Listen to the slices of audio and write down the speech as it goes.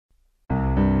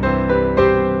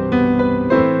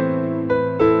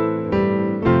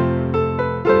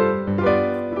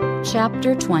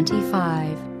Chapter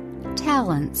 25.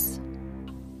 Talents.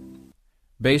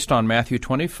 Based on Matthew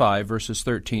 25, verses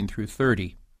 13 through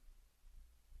 30.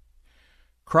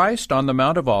 Christ on the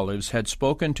Mount of Olives had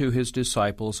spoken to his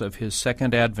disciples of his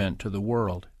second advent to the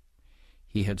world.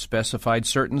 He had specified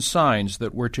certain signs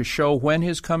that were to show when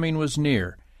his coming was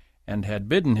near, and had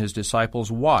bidden his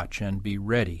disciples watch and be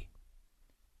ready.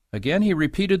 Again he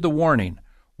repeated the warning,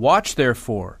 "Watch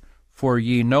therefore, for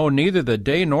ye know neither the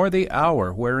day nor the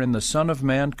hour wherein the Son of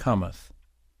Man cometh."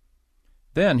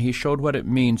 Then he showed what it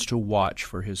means to watch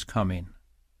for his coming.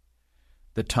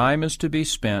 The time is to be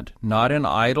spent not in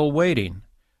idle waiting,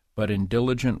 but in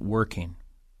diligent working.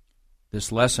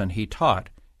 This lesson he taught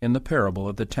in the parable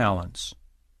of the talents.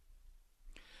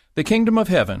 "The kingdom of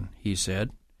heaven," he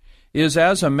said, "is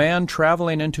as a man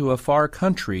traveling into a far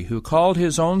country, who called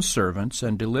his own servants,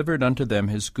 and delivered unto them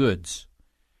his goods.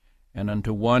 And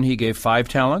unto one he gave 5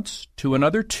 talents, to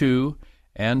another 2,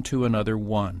 and to another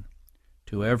 1,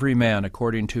 to every man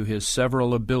according to his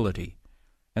several ability,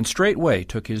 and straightway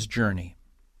took his journey."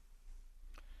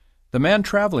 The man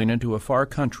traveling into a far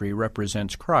country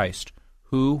represents Christ,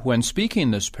 who, when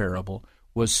speaking this parable,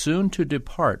 was soon to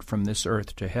depart from this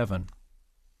earth to heaven.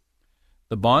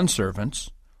 The bondservants,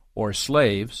 or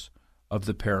slaves, of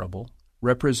the parable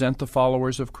represent the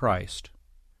followers of Christ.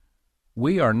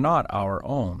 We are not our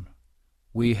own.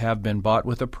 We have been bought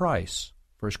with a price,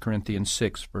 1 Corinthians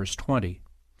 6, verse 20,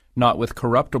 not with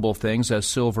corruptible things as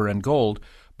silver and gold,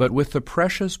 but with the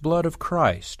precious blood of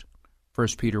Christ,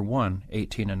 1 Peter 1,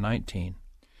 18 and 19,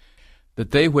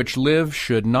 that they which live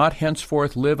should not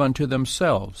henceforth live unto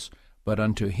themselves, but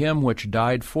unto him which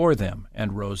died for them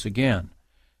and rose again,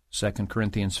 2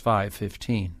 Corinthians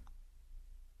 5:15.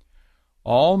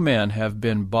 All men have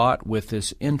been bought with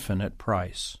this infinite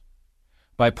price.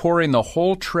 By pouring the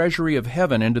whole treasury of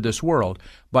heaven into this world,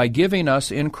 by giving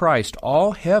us in Christ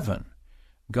all heaven,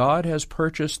 God has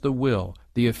purchased the will,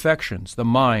 the affections, the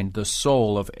mind, the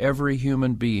soul of every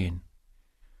human being.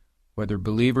 Whether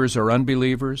believers or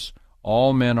unbelievers,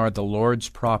 all men are the Lord's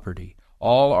property.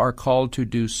 All are called to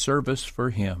do service for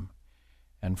Him.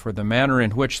 And for the manner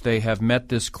in which they have met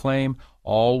this claim,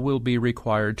 all will be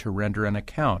required to render an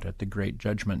account at the great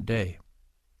judgment day.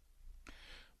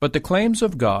 But the claims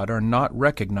of God are not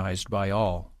recognized by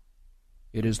all.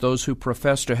 It is those who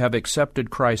profess to have accepted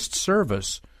Christ's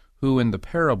service who in the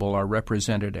parable are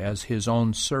represented as His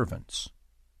own servants.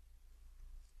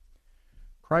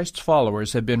 Christ's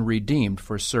followers have been redeemed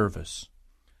for service.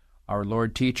 Our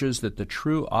Lord teaches that the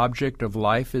true object of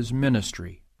life is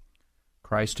ministry.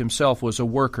 Christ Himself was a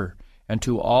worker, and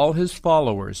to all His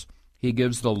followers He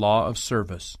gives the law of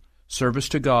service, service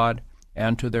to God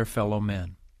and to their fellow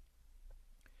men.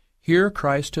 Here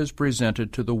Christ has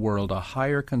presented to the world a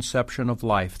higher conception of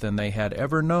life than they had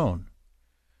ever known.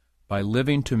 By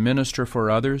living to minister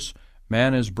for others,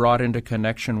 man is brought into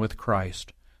connection with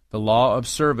Christ. The law of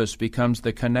service becomes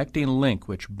the connecting link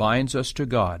which binds us to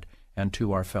God and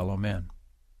to our fellow men.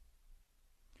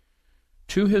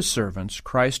 To His servants,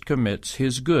 Christ commits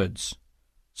His goods,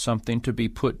 something to be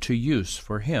put to use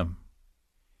for Him.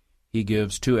 He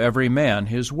gives to every man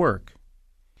his work.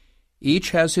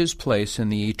 Each has his place in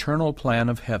the eternal plan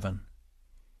of heaven.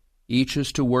 Each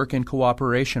is to work in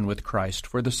cooperation with Christ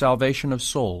for the salvation of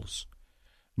souls.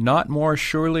 Not more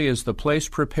surely is the place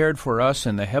prepared for us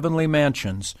in the heavenly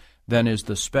mansions than is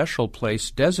the special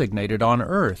place designated on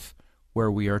earth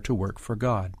where we are to work for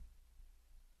God.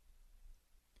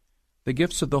 The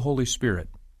gifts of the Holy Spirit.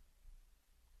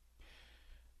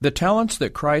 The talents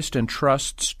that Christ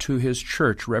entrusts to His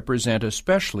church represent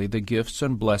especially the gifts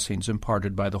and blessings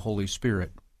imparted by the Holy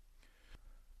Spirit.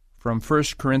 From 1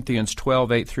 Corinthians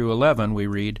 12, 8 through 11, we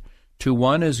read, "To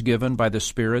one is given by the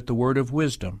Spirit the word of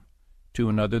wisdom, to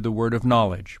another the word of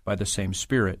knowledge by the same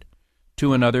Spirit,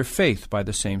 to another faith by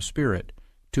the same Spirit,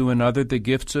 to another the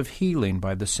gifts of healing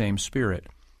by the same Spirit,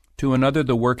 to another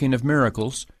the working of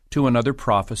miracles, to another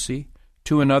prophecy,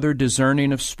 to another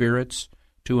discerning of spirits,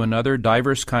 to another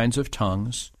divers kinds of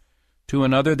tongues, to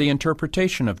another the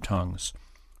interpretation of tongues.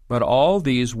 But all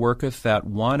these worketh that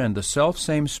one and the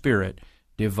selfsame Spirit,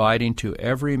 dividing to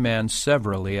every man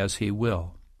severally as He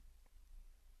will."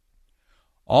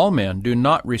 All men do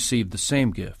not receive the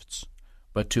same gifts,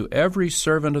 but to every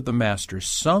servant of the Master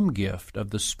some gift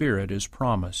of the Spirit is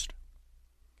promised.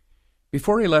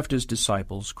 Before He left His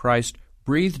disciples, Christ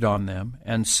breathed on them,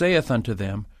 and saith unto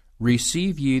them,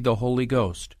 "Receive ye the Holy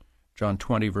Ghost." John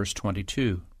 20, verse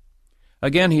 22.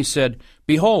 Again He said,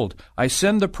 "Behold, I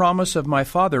send the promise of my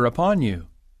Father upon you."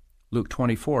 Luke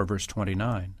 24, verse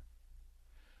 29.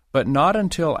 But not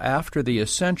until after the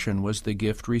ascension was the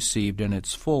gift received in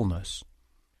its fullness.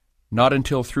 Not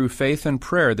until through faith and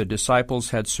prayer the disciples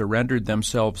had surrendered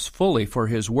themselves fully for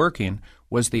his working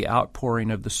was the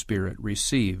outpouring of the Spirit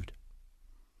received.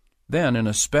 Then, in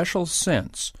a special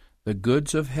sense, the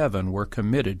goods of heaven were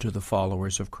committed to the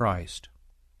followers of Christ.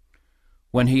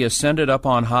 When he ascended up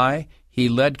on high, he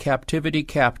led captivity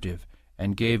captive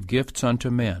and gave gifts unto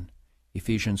men.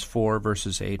 Ephesians 4,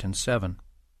 verses 8 and 7.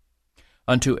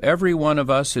 Unto every one of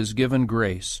us is given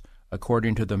grace,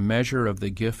 according to the measure of the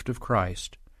gift of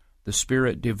Christ, the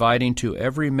Spirit dividing to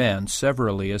every man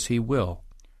severally as he will.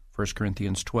 1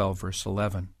 Corinthians 12, verse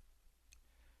 11.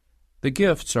 The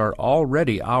gifts are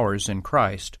already ours in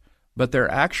Christ, but their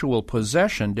actual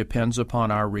possession depends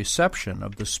upon our reception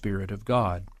of the Spirit of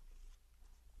God.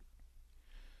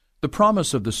 The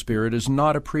promise of the Spirit is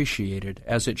not appreciated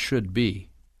as it should be.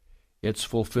 Its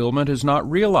fulfillment is not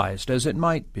realized as it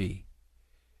might be.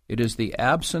 It is the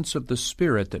absence of the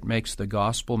Spirit that makes the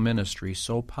gospel ministry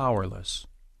so powerless.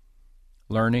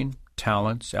 Learning,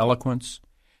 talents, eloquence,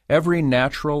 every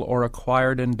natural or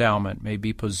acquired endowment may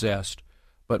be possessed,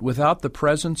 but without the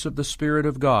presence of the Spirit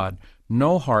of God,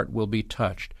 no heart will be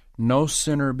touched, no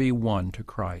sinner be won to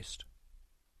Christ.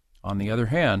 On the other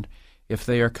hand, if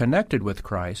they are connected with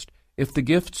Christ, if the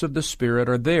gifts of the Spirit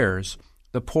are theirs,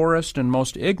 the poorest and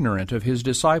most ignorant of his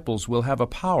disciples will have a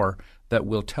power that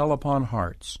will tell upon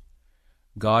hearts.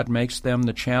 God makes them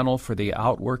the channel for the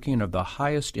outworking of the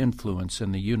highest influence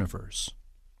in the universe.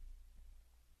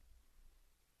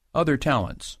 Other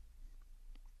talents.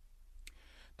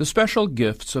 The special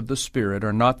gifts of the Spirit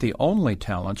are not the only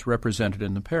talents represented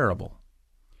in the parable.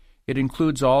 It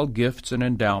includes all gifts and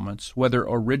endowments, whether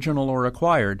original or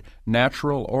acquired,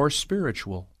 natural or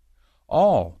spiritual.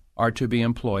 All are to be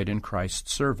employed in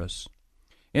Christ's service.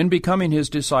 In becoming his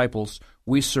disciples,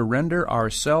 we surrender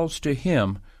ourselves to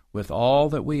him with all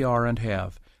that we are and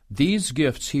have. These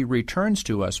gifts he returns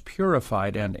to us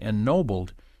purified and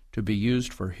ennobled to be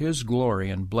used for his glory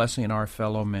and blessing our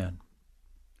fellow men.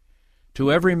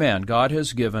 To every man God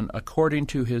has given according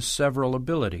to his several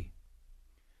ability.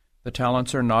 The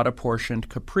talents are not apportioned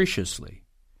capriciously.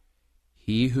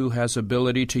 He who has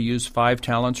ability to use 5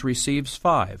 talents receives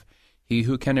 5. He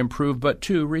who can improve but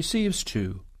 2 receives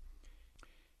 2.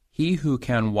 He who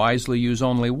can wisely use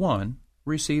only 1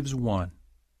 receives 1.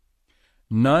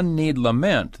 None need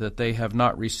lament that they have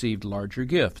not received larger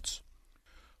gifts.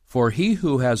 For he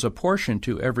who has apportioned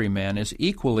to every man is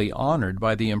equally honored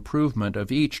by the improvement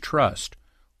of each trust,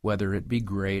 whether it be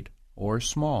great or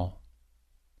small.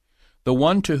 The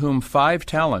one to whom 5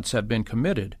 talents have been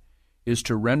committed is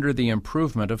to render the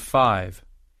improvement of 5.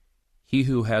 He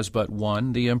who has but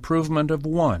 1, the improvement of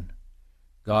 1.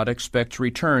 God expects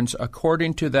returns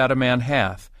according to that a man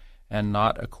hath, and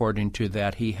not according to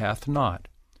that he hath not.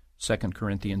 2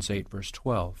 Corinthians 8, verse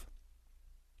 12.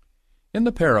 In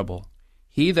the parable,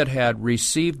 he that had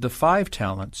received the 5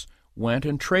 talents went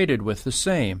and traded with the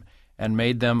same, and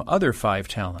made them other 5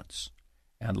 talents.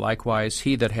 And likewise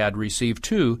he that had received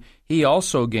 2, he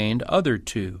also gained other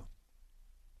 2.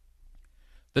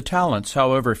 The talents,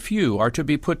 however few, are to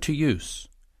be put to use.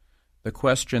 The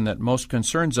question that most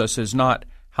concerns us is not,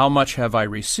 how much have I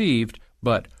received,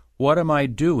 but what am I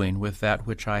doing with that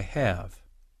which I have?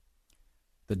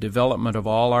 The development of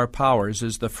all our powers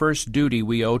is the first duty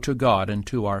we owe to God and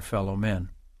to our fellow men.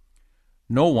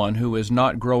 No one who is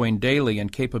not growing daily in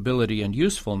capability and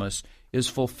usefulness is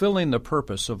fulfilling the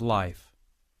purpose of life.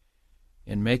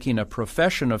 In making a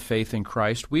profession of faith in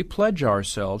Christ, we pledge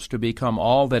ourselves to become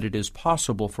all that it is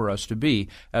possible for us to be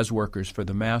as workers for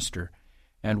the Master,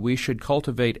 and we should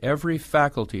cultivate every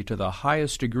faculty to the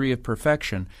highest degree of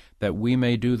perfection that we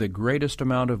may do the greatest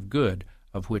amount of good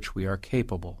of which we are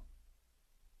capable.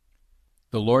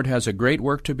 The Lord has a great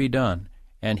work to be done,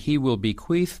 and he will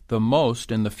bequeath the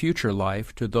most in the future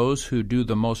life to those who do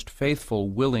the most faithful,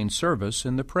 willing service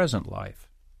in the present life.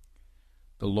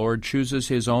 The Lord chooses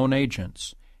his own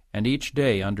agents, and each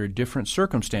day, under different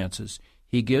circumstances,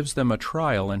 he gives them a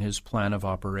trial in his plan of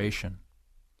operation.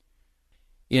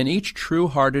 In each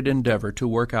true-hearted endeavor to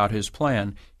work out his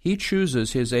plan, he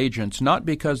chooses his agents not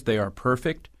because they are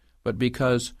perfect, but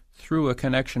because, through a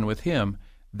connection with him,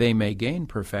 they may gain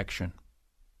perfection.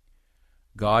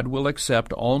 God will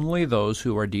accept only those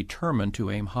who are determined to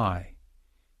aim high.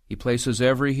 He places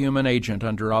every human agent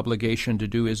under obligation to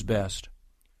do his best.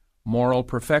 Moral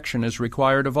perfection is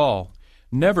required of all.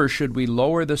 Never should we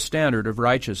lower the standard of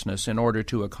righteousness in order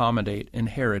to accommodate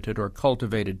inherited or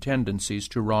cultivated tendencies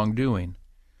to wrongdoing.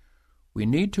 We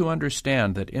need to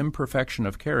understand that imperfection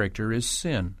of character is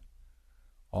sin.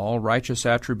 All righteous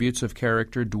attributes of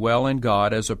character dwell in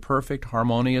God as a perfect,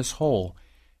 harmonious whole,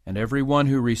 and every one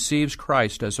who receives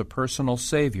Christ as a personal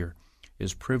Savior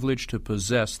is privileged to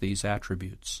possess these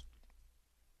attributes.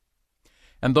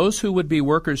 And those who would be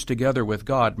workers together with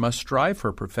God must strive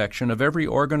for perfection of every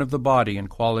organ of the body and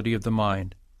quality of the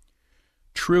mind.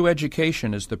 True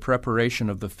education is the preparation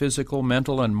of the physical,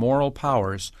 mental, and moral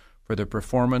powers for the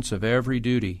performance of every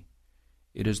duty.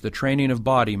 It is the training of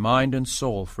body, mind, and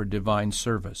soul for divine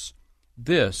service.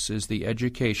 This is the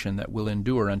education that will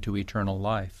endure unto eternal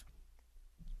life.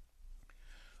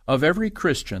 Of every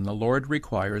Christian, the Lord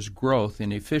requires growth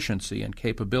in efficiency and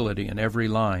capability in every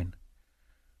line.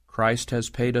 Christ has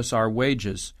paid us our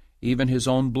wages, even His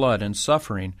own blood and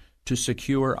suffering, to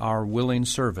secure our willing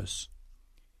service.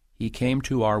 He came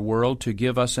to our world to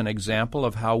give us an example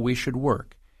of how we should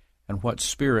work and what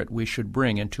spirit we should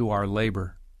bring into our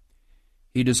labor.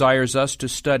 He desires us to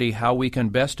study how we can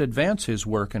best advance His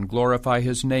work and glorify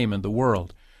His name in the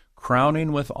world,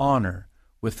 crowning with honor,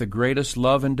 with the greatest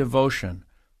love and devotion,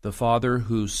 the Father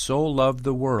who so loved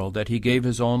the world that He gave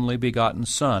His only begotten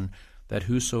Son, that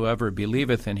whosoever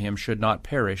believeth in Him should not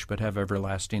perish but have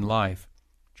everlasting life.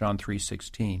 John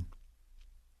 3:16.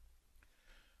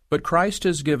 But Christ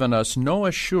has given us no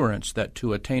assurance that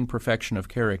to attain perfection of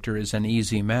character is an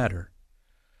easy matter.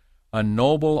 A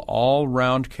noble,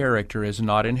 all-round character is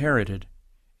not inherited.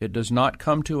 It does not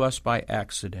come to us by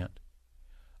accident.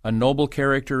 A noble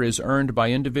character is earned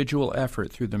by individual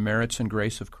effort through the merits and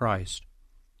grace of Christ.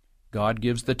 God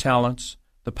gives the talents,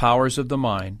 the powers of the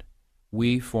mind.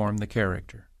 We form the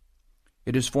character.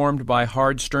 It is formed by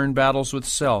hard, stern battles with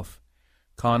self.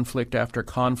 Conflict after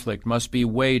conflict must be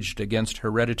waged against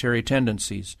hereditary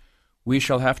tendencies. We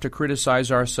shall have to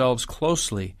criticize ourselves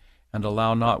closely and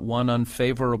allow not one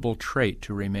unfavorable trait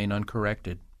to remain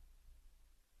uncorrected.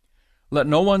 Let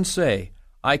no one say,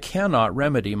 "I cannot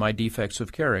remedy my defects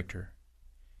of character."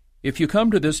 If you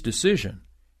come to this decision,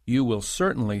 you will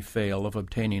certainly fail of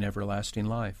obtaining everlasting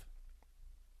life.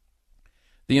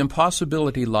 The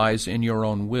impossibility lies in your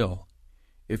own will.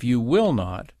 If you will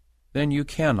not, then you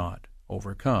cannot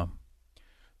overcome.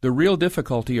 The real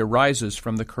difficulty arises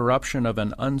from the corruption of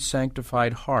an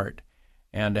unsanctified heart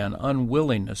and an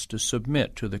unwillingness to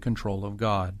submit to the control of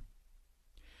God.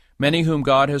 Many whom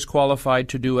God has qualified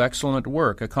to do excellent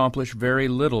work accomplish very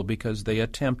little because they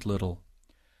attempt little.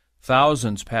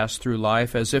 Thousands pass through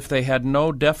life as if they had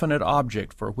no definite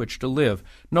object for which to live,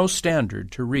 no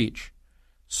standard to reach.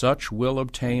 Such will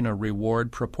obtain a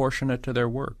reward proportionate to their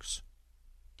works.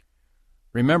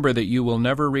 Remember that you will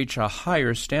never reach a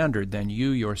higher standard than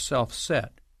you yourself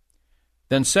set.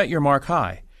 Then set your mark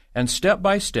high, and step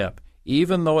by step,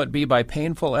 even though it be by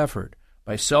painful effort,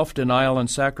 by self-denial and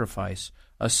sacrifice,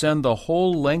 ascend the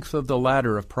whole length of the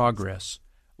ladder of progress.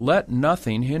 Let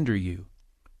nothing hinder you.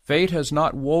 Fate has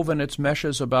not woven its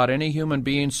meshes about any human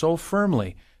being so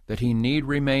firmly that he need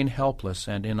remain helpless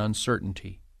and in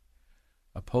uncertainty.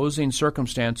 Opposing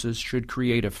circumstances should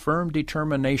create a firm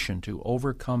determination to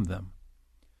overcome them.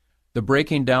 The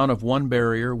breaking down of one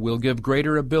barrier will give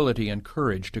greater ability and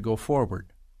courage to go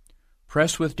forward.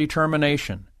 Press with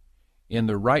determination in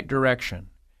the right direction,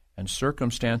 and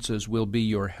circumstances will be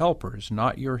your helpers,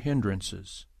 not your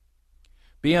hindrances.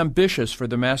 Be ambitious for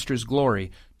the Master's glory,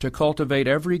 to cultivate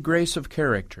every grace of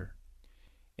character.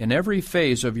 In every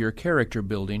phase of your character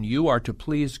building, you are to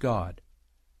please God.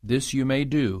 This you may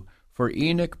do, for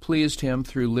Enoch pleased Him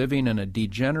through living in a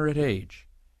degenerate age,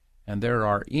 and there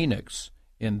are Enochs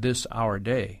in this our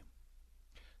day.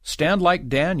 Stand like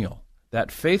Daniel,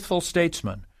 that faithful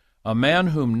statesman, a man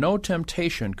whom no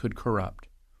temptation could corrupt.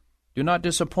 Do not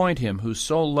disappoint Him who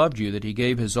so loved you that He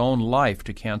gave His own life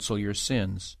to cancel your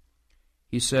sins.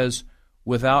 He says,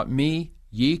 "Without me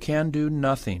ye can do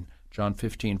nothing," John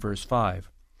 15, verse 5.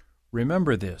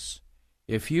 Remember this.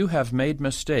 If you have made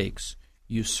mistakes,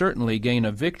 you certainly gain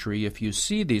a victory if you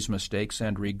see these mistakes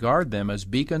and regard them as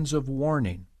beacons of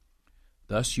warning.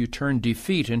 Thus you turn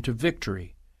defeat into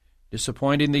victory,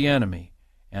 disappointing the enemy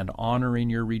and honoring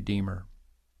your Redeemer.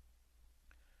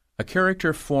 A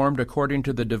character formed according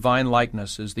to the divine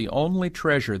likeness is the only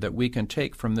treasure that we can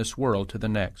take from this world to the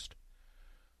next.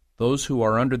 Those who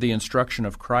are under the instruction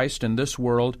of Christ in this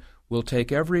world will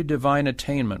take every divine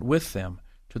attainment with them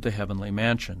to the heavenly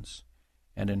mansions,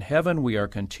 and in heaven we are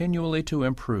continually to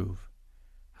improve.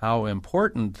 How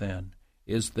important, then,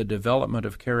 is the development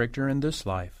of character in this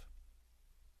life?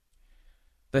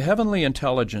 The heavenly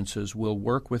intelligences will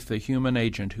work with the human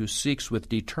agent who seeks with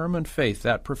determined faith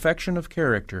that perfection of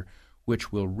character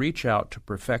which will reach out to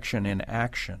perfection in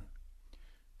action.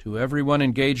 To everyone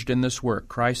engaged in this work,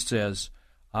 Christ says,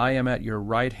 "I am at your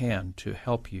right hand to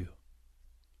help you."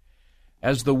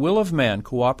 As the will of man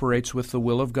cooperates with the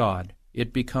will of God,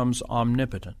 it becomes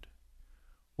omnipotent.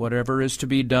 Whatever is to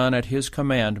be done at his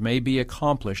command may be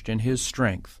accomplished in his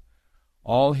strength.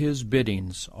 All his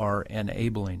biddings are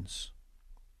enablings.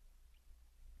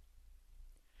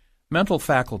 Mental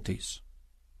faculties.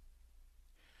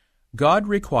 God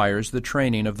requires the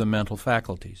training of the mental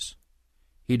faculties.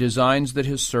 He designs that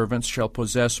his servants shall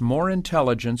possess more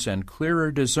intelligence and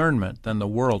clearer discernment than the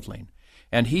worldling,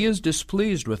 and he is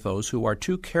displeased with those who are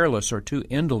too careless or too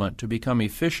indolent to become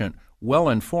efficient,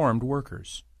 well-informed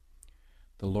workers.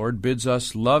 The Lord bids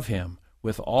us love him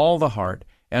with all the heart,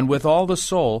 and with all the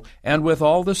soul, and with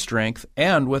all the strength,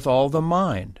 and with all the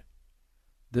mind.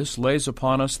 This lays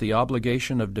upon us the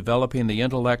obligation of developing the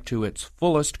intellect to its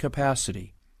fullest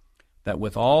capacity, that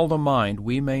with all the mind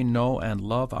we may know and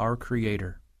love our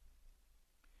Creator.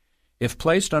 If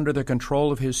placed under the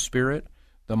control of his Spirit,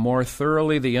 the more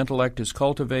thoroughly the intellect is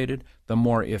cultivated, the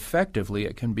more effectively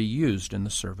it can be used in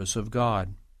the service of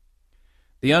God.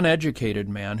 The uneducated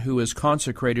man who is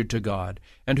consecrated to God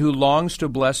and who longs to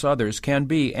bless others can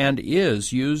be and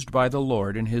is used by the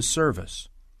Lord in his service.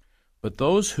 But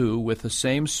those who, with the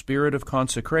same spirit of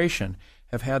consecration,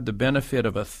 have had the benefit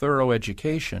of a thorough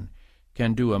education,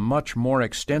 can do a much more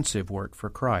extensive work for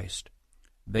Christ.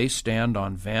 They stand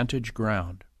on vantage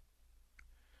ground.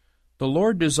 The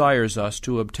Lord desires us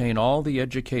to obtain all the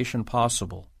education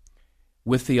possible,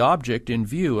 with the object in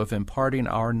view of imparting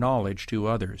our knowledge to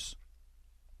others.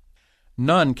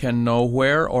 None can know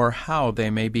where or how they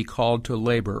may be called to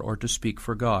labor or to speak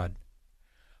for God.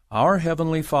 Our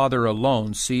Heavenly Father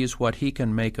alone sees what he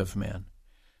can make of men.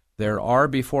 There are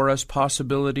before us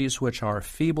possibilities which our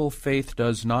feeble faith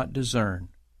does not discern.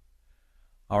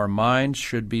 Our minds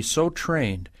should be so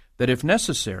trained that, if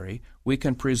necessary, we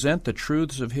can present the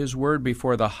truths of his word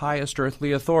before the highest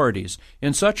earthly authorities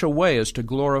in such a way as to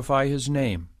glorify his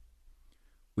name.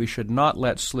 We should not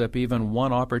let slip even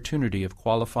one opportunity of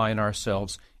qualifying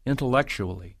ourselves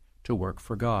intellectually to work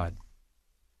for God.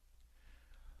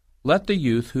 Let the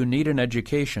youth who need an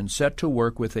education set to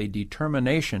work with a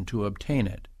determination to obtain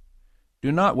it. Do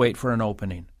not wait for an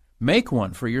opening. Make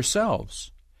one for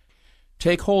yourselves.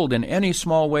 Take hold in any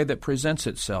small way that presents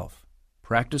itself.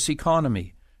 Practice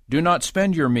economy. Do not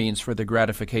spend your means for the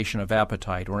gratification of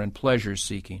appetite or in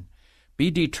pleasure-seeking. Be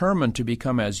determined to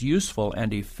become as useful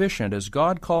and efficient as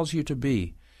God calls you to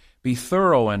be. Be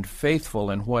thorough and faithful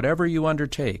in whatever you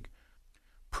undertake.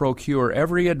 Procure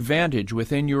every advantage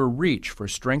within your reach for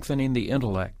strengthening the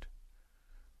intellect.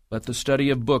 Let the study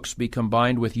of books be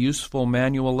combined with useful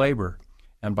manual labor,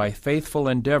 and by faithful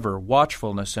endeavor,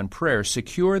 watchfulness, and prayer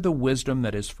secure the wisdom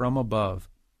that is from above.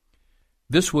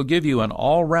 This will give you an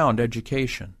all-round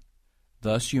education.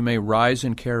 Thus you may rise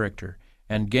in character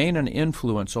and gain an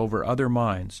influence over other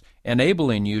minds,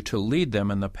 enabling you to lead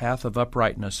them in the path of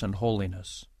uprightness and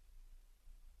holiness.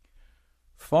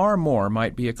 Far more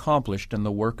might be accomplished in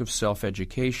the work of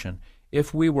self-education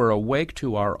if we were awake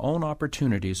to our own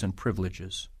opportunities and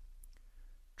privileges.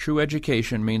 True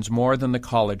education means more than the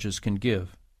colleges can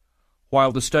give.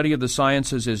 While the study of the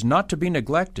sciences is not to be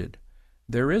neglected,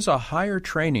 there is a higher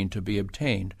training to be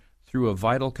obtained through a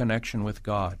vital connection with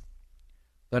God.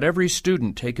 Let every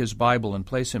student take his Bible and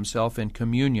place himself in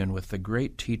communion with the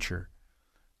great teacher.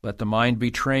 Let the mind be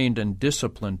trained and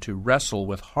disciplined to wrestle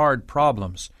with hard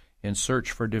problems in search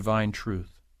for divine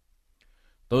truth.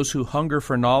 Those who hunger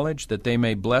for knowledge that they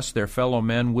may bless their fellow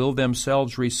men will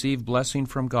themselves receive blessing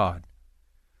from God.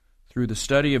 Through the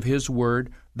study of his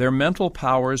word, their mental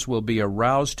powers will be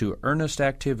aroused to earnest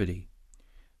activity.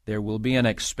 There will be an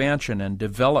expansion and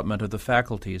development of the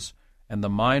faculties, and the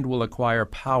mind will acquire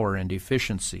power and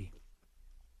efficiency.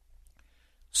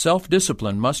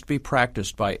 Self-discipline must be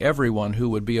practiced by everyone who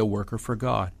would be a worker for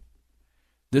God.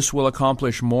 This will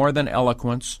accomplish more than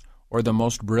eloquence or the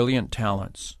most brilliant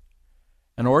talents.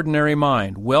 An ordinary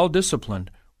mind, well disciplined,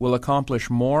 will accomplish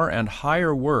more and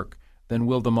higher work than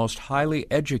will the most highly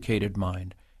educated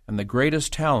mind and the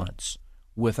greatest talents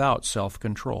without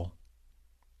self-control.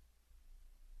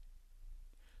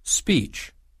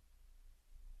 Speech.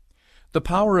 The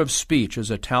power of speech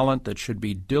is a talent that should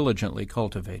be diligently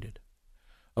cultivated.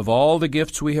 Of all the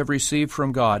gifts we have received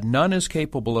from God, none is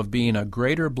capable of being a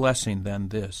greater blessing than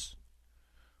this.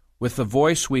 With the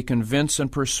voice we convince and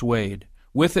persuade.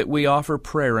 With it we offer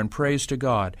prayer and praise to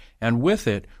God, and with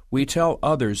it we tell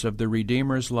others of the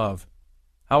Redeemer's love.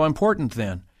 How important,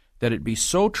 then, that it be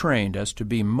so trained as to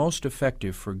be most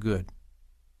effective for good.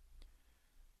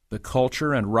 The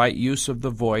culture and right use of the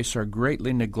voice are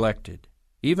greatly neglected,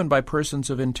 even by persons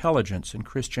of intelligence and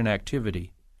Christian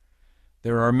activity.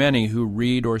 There are many who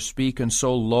read or speak in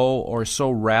so low or so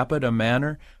rapid a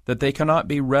manner that they cannot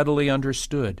be readily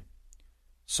understood.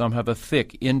 Some have a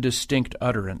thick, indistinct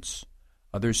utterance.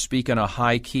 Others speak in a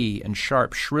high key and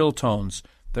sharp, shrill tones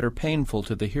that are painful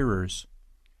to the hearers.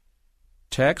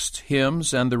 Texts,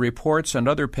 hymns, and the reports and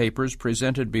other papers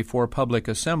presented before public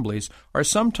assemblies are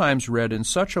sometimes read in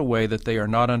such a way that they are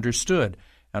not understood,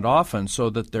 and often so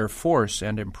that their force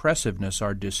and impressiveness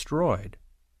are destroyed.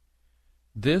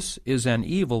 This is an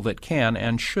evil that can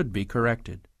and should be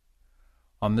corrected.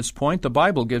 On this point, the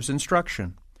Bible gives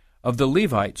instruction. Of the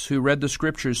Levites who read the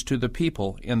Scriptures to the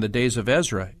people in the days of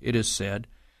Ezra, it is said,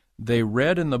 "They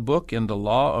read in the book in the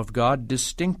law of God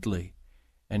distinctly,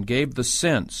 and gave the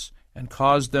sense, and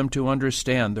caused them to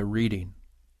understand the reading."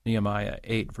 Nehemiah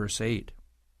 8, verse 8.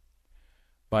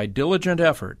 By diligent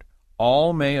effort,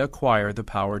 all may acquire the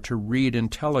power to read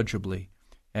intelligibly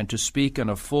and to speak in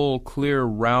a full, clear,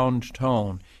 round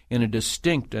tone in a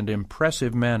distinct and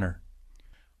impressive manner.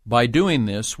 By doing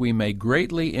this, we may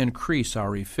greatly increase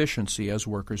our efficiency as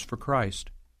workers for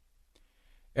Christ.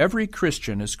 Every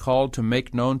Christian is called to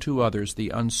make known to others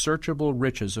the unsearchable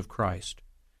riches of Christ.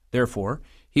 Therefore,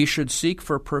 he should seek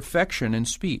for perfection in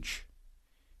speech.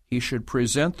 He should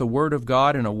present the Word of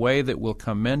God in a way that will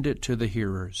commend it to the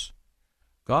hearers.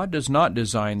 God does not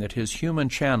design that his human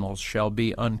channels shall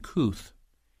be uncouth.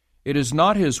 It is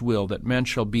not his will that men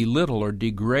shall belittle or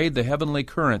degrade the heavenly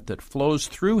current that flows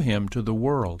through him to the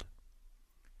world.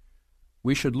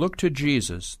 We should look to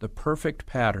Jesus, the perfect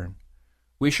pattern.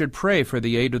 We should pray for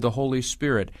the aid of the Holy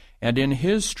Spirit, and in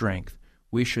his strength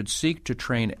we should seek to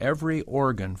train every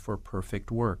organ for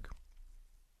perfect work.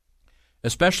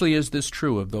 Especially is this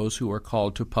true of those who are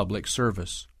called to public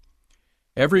service.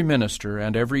 Every minister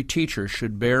and every teacher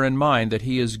should bear in mind that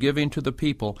he is giving to the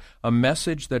people a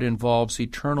message that involves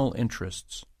eternal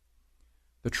interests.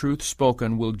 The truth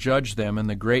spoken will judge them in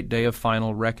the great day of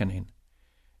final reckoning.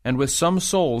 And with some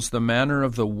souls, the manner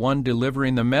of the one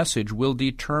delivering the message will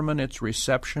determine its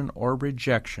reception or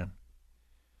rejection.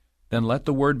 Then let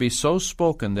the word be so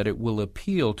spoken that it will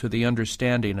appeal to the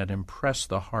understanding and impress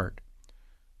the heart.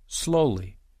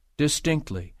 Slowly,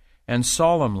 distinctly, and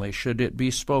solemnly should it be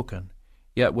spoken,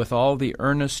 yet with all the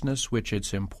earnestness which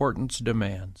its importance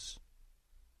demands.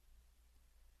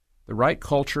 The right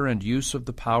culture and use of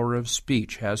the power of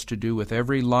speech has to do with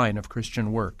every line of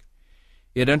Christian work.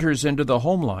 It enters into the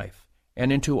home life and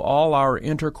into all our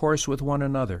intercourse with one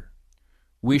another.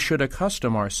 We should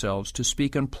accustom ourselves to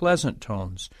speak in pleasant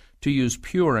tones, to use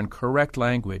pure and correct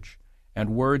language, and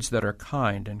words that are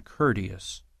kind and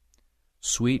courteous.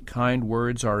 Sweet, kind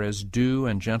words are as dew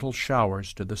and gentle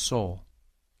showers to the soul.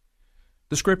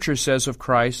 The Scripture says of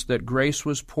Christ that grace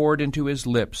was poured into his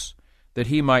lips, that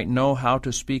he might know how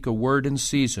to speak a word in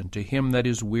season to him that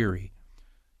is weary.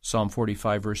 Psalm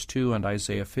 45, verse 2, and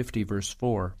Isaiah 50, verse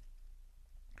 4.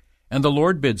 And the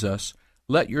Lord bids us,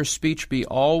 "Let your speech be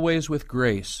always with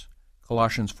grace,"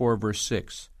 Colossians 4, verse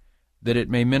 6, "that it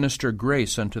may minister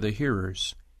grace unto the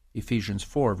hearers," Ephesians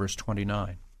 4, verse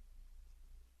 29.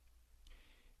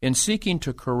 In seeking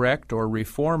to correct or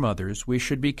reform others, we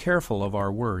should be careful of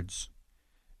our words.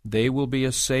 They will be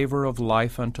a savor of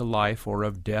life unto life or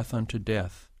of death unto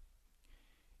death.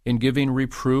 In giving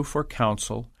reproof or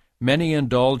counsel, many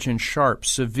indulge in sharp,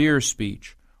 severe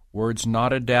speech, words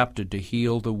not adapted to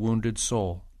heal the wounded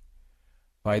soul.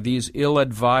 By these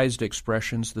ill-advised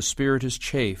expressions the spirit is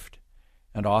chafed,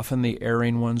 and often the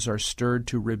erring ones are stirred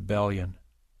to rebellion.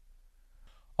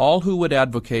 All who would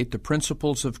advocate the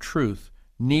principles of truth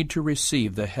need to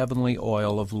receive the heavenly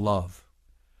oil of love.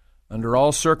 Under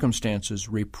all circumstances,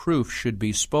 reproof should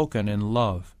be spoken in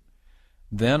love.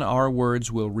 Then our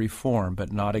words will reform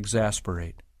but not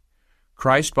exasperate.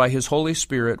 Christ, by his Holy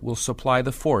Spirit, will supply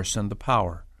the force and the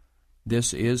power.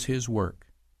 This is his work.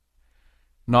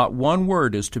 Not one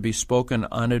word is to be spoken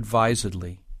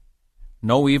unadvisedly.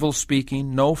 No evil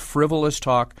speaking, no frivolous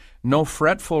talk, no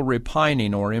fretful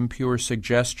repining or impure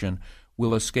suggestion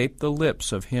will escape the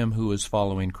lips of him who is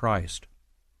following Christ.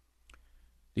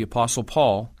 The Apostle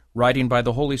Paul, writing by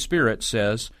the Holy Spirit,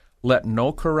 says, "Let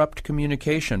no corrupt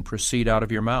communication proceed out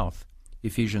of your mouth,"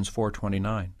 Ephesians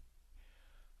 4:29.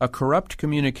 A corrupt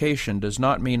communication does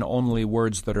not mean only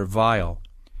words that are vile.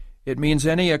 It means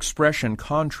any expression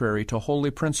contrary to holy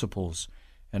principles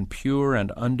and pure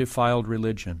and undefiled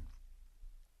religion.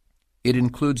 It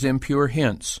includes impure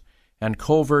hints and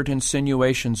covert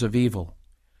insinuations of evil.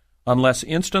 Unless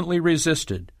instantly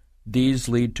resisted, these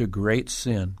lead to great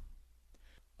sin.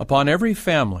 Upon every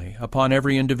family, upon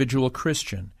every individual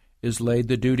Christian, is laid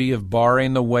the duty of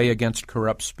barring the way against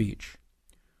corrupt speech.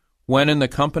 When in the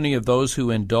company of those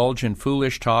who indulge in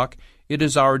foolish talk, it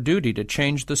is our duty to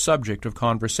change the subject of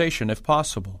conversation if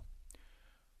possible.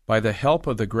 By the help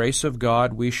of the grace of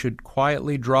God, we should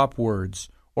quietly drop words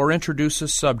or introduce a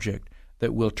subject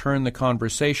that will turn the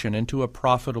conversation into a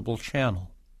profitable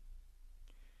channel.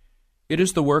 It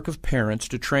is the work of parents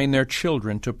to train their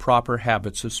children to proper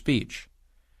habits of speech.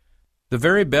 The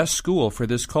very best school for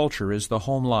this culture is the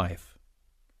home life.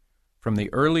 From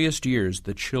the earliest years,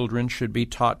 the children should be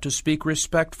taught to speak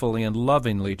respectfully and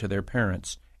lovingly to their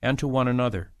parents and to one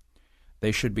another.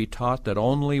 They should be taught that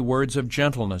only words of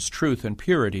gentleness, truth, and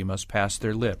purity must pass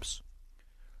their lips.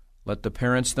 Let the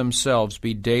parents themselves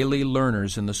be daily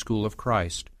learners in the school of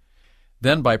Christ.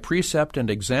 Then by precept and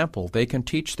example they can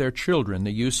teach their children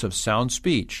the use of sound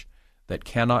speech that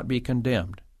cannot be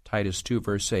condemned. Titus 2,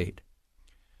 verse 8.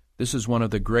 This is one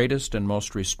of the greatest and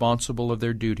most responsible of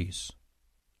their duties.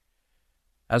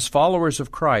 As followers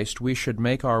of Christ, we should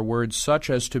make our words such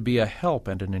as to be a help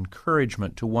and an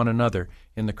encouragement to one another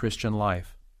in the Christian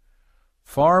life.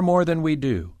 Far more than we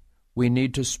do, we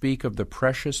need to speak of the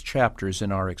precious chapters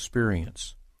in our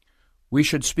experience. We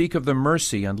should speak of the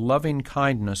mercy and loving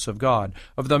kindness of God,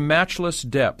 of the matchless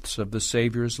depths of the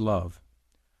Savior's love.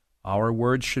 Our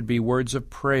words should be words of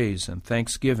praise and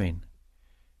thanksgiving.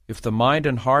 If the mind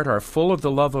and heart are full of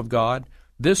the love of God,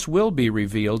 this will be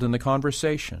revealed in the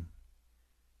conversation.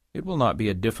 It will not be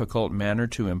a difficult matter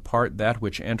to impart that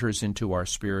which enters into our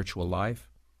spiritual life.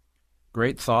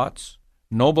 Great thoughts,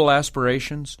 noble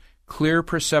aspirations, clear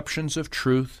perceptions of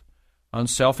truth,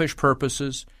 unselfish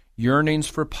purposes, yearnings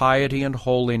for piety and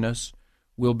holiness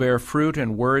will bear fruit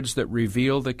in words that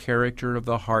reveal the character of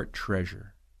the heart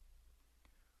treasure.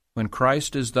 When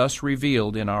Christ is thus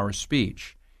revealed in our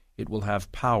speech, it will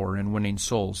have power in winning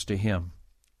souls to Him.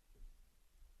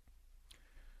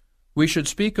 We should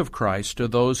speak of Christ to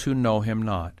those who know Him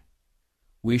not.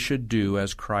 We should do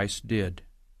as Christ did.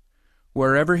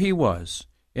 Wherever He was,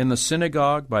 in the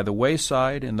synagogue, by the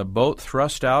wayside, in the boat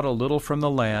thrust out a little from the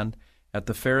land, at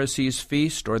the Pharisee's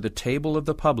feast or the table of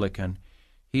the publican,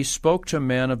 He spoke to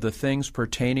men of the things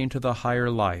pertaining to the higher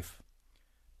life.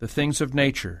 The things of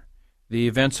nature, the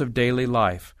events of daily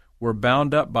life, were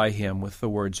bound up by Him with the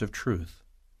words of truth.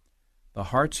 The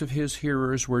hearts of His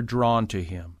hearers were drawn to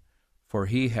Him, for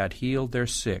He had healed their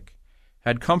sick,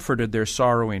 had comforted their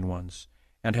sorrowing ones,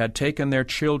 and had taken their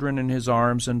children in His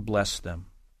arms and blessed them.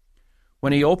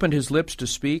 When He opened His lips to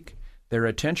speak, their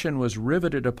attention was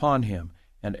riveted upon Him,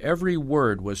 and every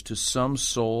word was to some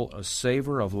soul a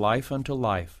savor of life unto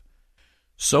life.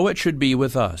 So it should be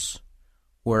with us.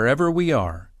 Wherever we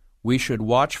are, we should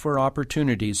watch for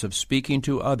opportunities of speaking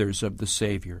to others of the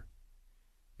Savior.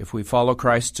 If we follow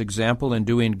Christ's example in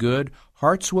doing good,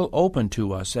 hearts will open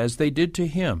to us as they did to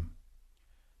Him.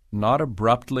 Not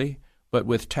abruptly, but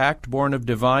with tact born of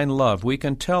divine love, we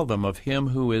can tell them of Him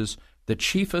who is the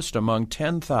chiefest among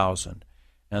 10,000,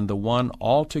 and the one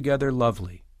altogether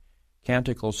lovely.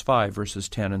 Canticles 5, verses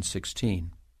 10 and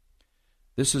 16.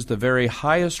 This is the very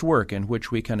highest work in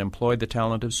which we can employ the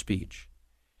talent of speech.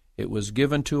 It was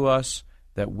given to us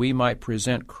that we might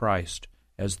present Christ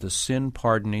as the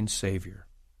sin-pardoning Savior.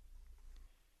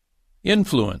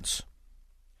 Influence.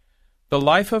 The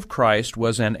life of Christ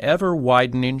was an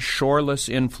ever-widening, shoreless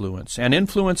influence, an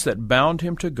influence that bound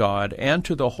Him to God and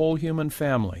to the whole human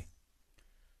family.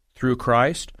 Through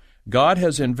Christ, God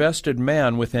has invested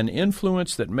man with an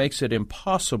influence that makes it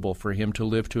impossible for him to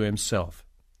live to himself.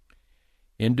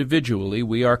 Individually,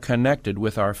 we are connected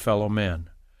with our fellow men,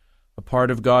 a part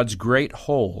of God's great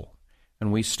whole,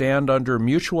 and we stand under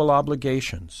mutual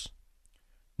obligations.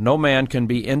 No man can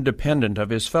be independent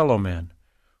of his fellow men,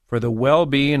 for the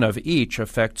well-being of each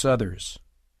affects others.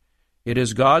 It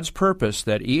is God's purpose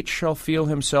that each shall feel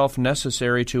himself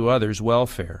necessary to others'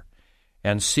 welfare,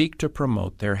 and seek to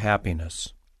promote their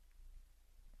happiness.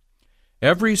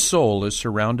 Every soul is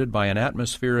surrounded by an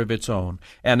atmosphere of its own,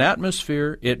 an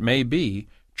atmosphere, it may be,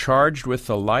 charged with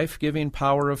the life-giving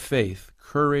power of faith,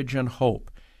 courage, and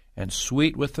hope, and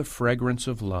sweet with the fragrance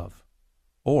of love.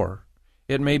 Or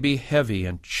it may be heavy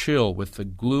and chill with the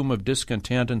gloom of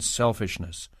discontent and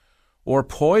selfishness, or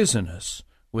poisonous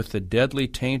with the deadly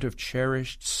taint of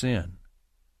cherished sin.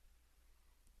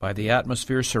 By the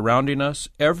atmosphere surrounding us,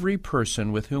 every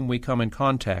person with whom we come in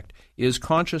contact is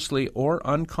consciously or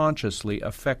unconsciously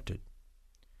affected.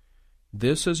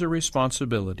 This is a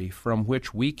responsibility from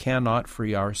which we cannot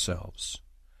free ourselves.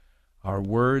 Our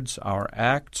words, our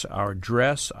acts, our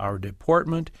dress, our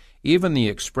deportment, even the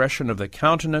expression of the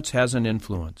countenance has an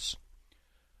influence.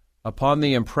 Upon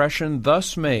the impression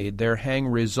thus made there hang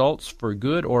results for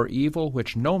good or evil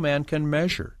which no man can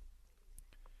measure.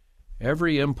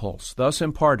 Every impulse thus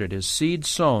imparted is seed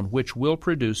sown which will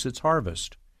produce its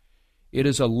harvest. It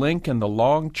is a link in the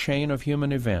long chain of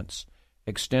human events,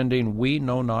 extending we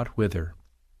know not whither.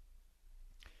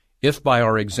 If by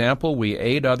our example we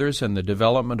aid others in the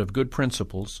development of good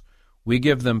principles, we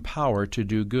give them power to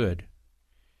do good.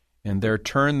 In their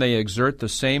turn they exert the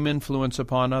same influence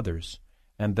upon others,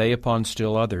 and they upon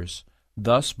still others.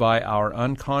 Thus, by our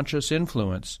unconscious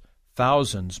influence,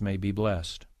 thousands may be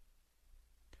blessed.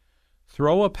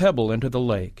 Throw a pebble into the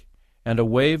lake, and a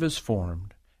wave is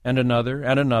formed, and another,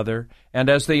 and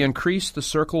as they increase, the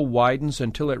circle widens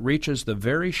until it reaches the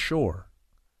very shore.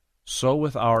 So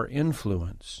with our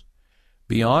influence.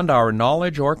 Beyond our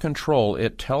knowledge or control,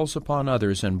 it tells upon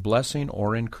others in blessing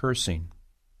or in cursing.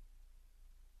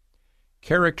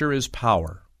 Character is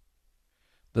power.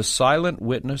 The silent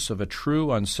witness of a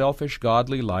true, unselfish,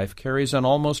 godly life carries an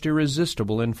almost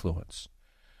irresistible influence.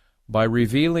 By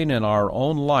revealing in our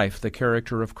own life the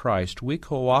character of Christ, we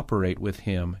cooperate with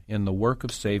Him in the work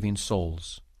of saving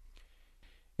souls.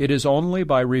 It is only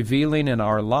by revealing in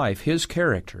our life His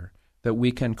character that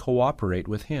we can cooperate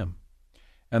with Him.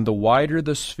 And the wider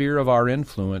the sphere of our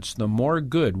influence, the more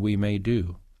good we may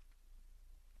do.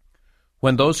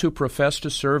 When those who profess to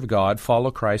serve God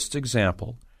follow Christ's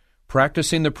example,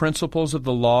 practicing the principles of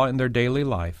the law in their daily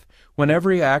life, when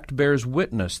every act bears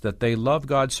witness that they love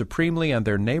God supremely and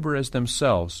their neighbor as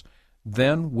themselves,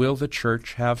 then will the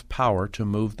church have power to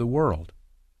move the world.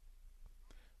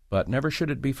 But never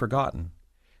should it be forgotten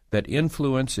that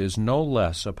influence is no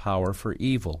less a power for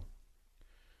evil.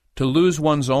 To lose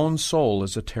one's own soul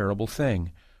is a terrible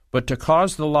thing, but to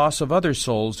cause the loss of other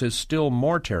souls is still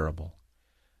more terrible.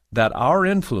 That our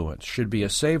influence should be a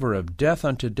savor of death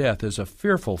unto death is a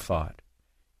fearful thought,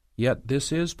 yet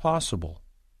this is possible.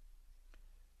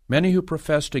 Many who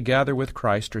profess to gather with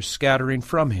Christ are scattering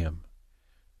from Him.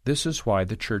 This is why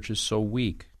the church is so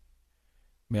weak.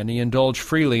 Many indulge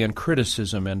freely in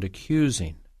criticism and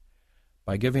accusing.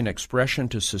 By giving expression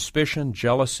to suspicion,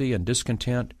 jealousy, and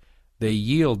discontent, they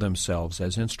yield themselves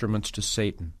as instruments to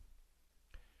Satan.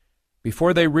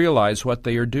 Before they realize what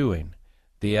they are doing,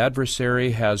 the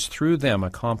adversary has through them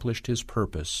accomplished his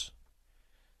purpose.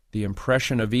 The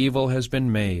impression of evil has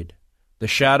been made. The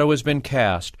shadow has been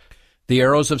cast. The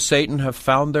arrows of Satan have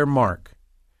found their mark.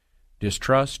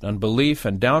 Distrust, unbelief,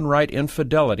 and downright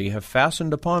infidelity have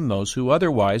fastened upon those who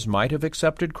otherwise might have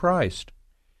accepted Christ.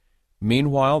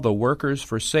 Meanwhile, the workers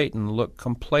for Satan look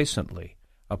complacently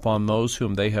upon those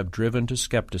whom they have driven to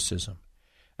skepticism,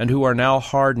 and who are now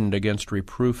hardened against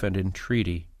reproof and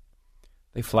entreaty.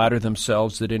 They flatter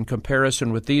themselves that in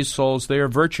comparison with these souls they are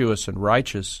virtuous and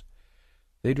righteous.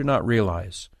 They do not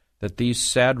realize that these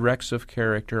sad wrecks of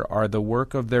character are the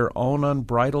work of their own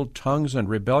unbridled tongues and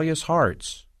rebellious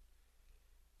hearts.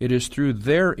 It is through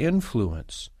their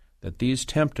influence that these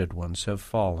tempted ones have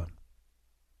fallen.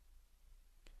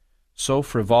 So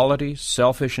frivolity,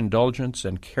 selfish indulgence,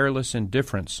 and careless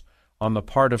indifference on the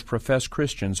part of professed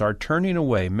Christians are turning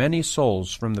away many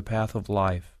souls from the path of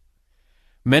life.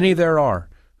 Many there are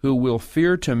who will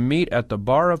fear to meet at the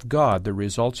bar of God the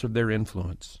results of their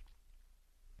influence.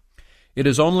 It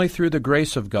is only through the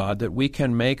grace of God that we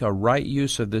can make a right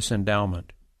use of this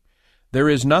endowment. There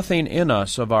is nothing in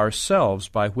us of ourselves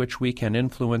by which we can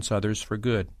influence others for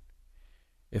good.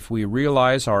 If we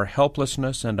realize our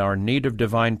helplessness and our need of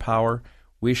divine power,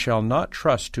 we shall not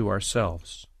trust to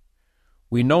ourselves.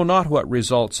 We know not what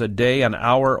results a day, an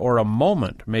hour, or a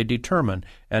moment may determine,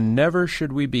 and never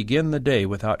should we begin the day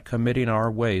without committing our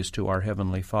ways to our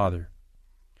Heavenly Father.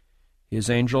 His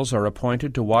angels are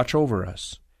appointed to watch over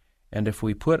us, and if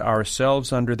we put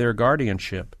ourselves under their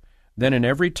guardianship, then in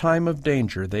every time of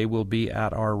danger they will be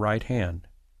at our right hand.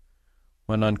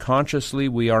 When unconsciously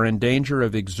we are in danger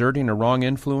of exerting a wrong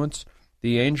influence,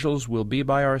 the angels will be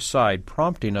by our side,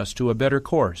 prompting us to a better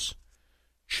course,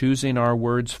 choosing our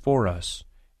words for us,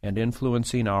 and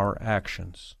influencing our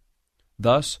actions.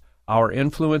 Thus, our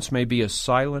influence may be a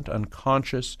silent,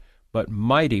 unconscious, but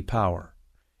mighty power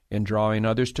in drawing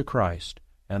others to Christ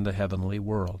and the heavenly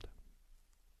world.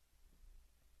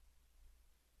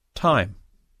 Time.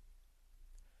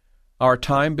 Our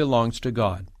time belongs to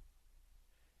God.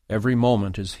 Every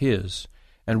moment is His,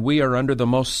 and we are under the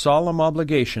most solemn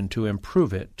obligation to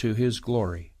improve it to His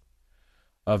glory.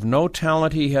 Of no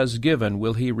talent He has given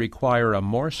will He require a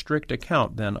more strict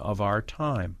account than of our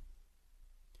time.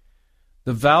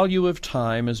 The value of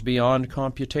time is beyond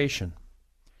computation.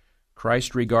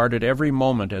 Christ regarded every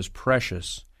moment as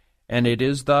precious, and it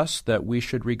is thus that we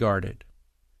should regard it.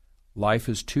 Life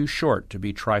is too short to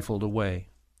be trifled away.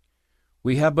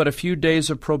 We have but a few days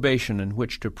of probation in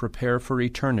which to prepare for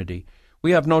eternity.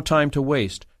 We have no time to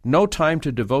waste, no time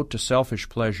to devote to selfish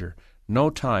pleasure, no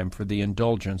time for the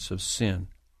indulgence of sin.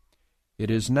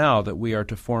 It is now that we are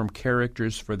to form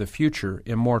characters for the future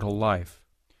immortal life.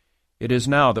 It is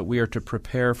now that we are to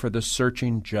prepare for the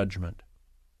searching judgment.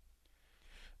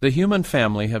 The human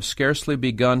family have scarcely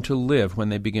begun to live when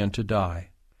they begin to die,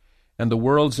 and the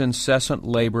world's incessant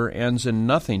labor ends in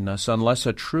nothingness unless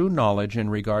a true knowledge in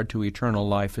regard to eternal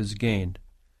life is gained.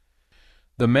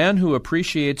 The man who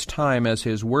appreciates time as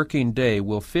his working day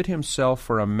will fit himself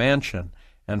for a mansion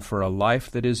and for a life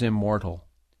that is immortal.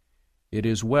 It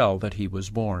is well that he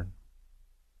was born.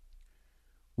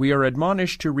 We are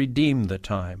admonished to redeem the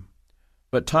time,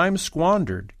 but time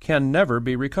squandered can never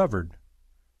be recovered.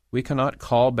 We cannot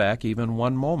call back even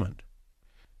one moment.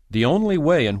 The only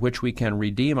way in which we can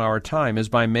redeem our time is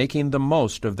by making the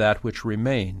most of that which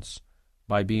remains,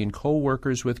 by being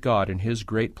co-workers with God in His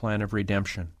great plan of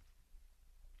redemption.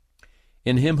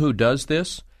 In him who does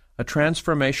this, a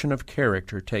transformation of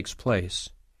character takes place.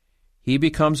 He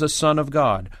becomes a son of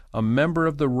God, a member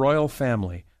of the royal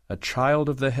family, a child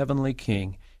of the heavenly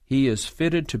King. He is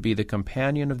fitted to be the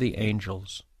companion of the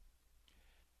angels.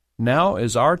 Now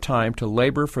is our time to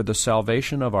labor for the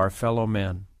salvation of our fellow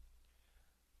men.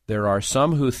 There are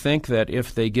some who think that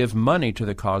if they give money to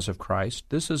the cause of Christ,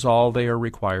 this is all they are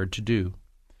required to do.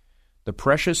 The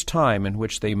precious time in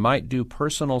which they might do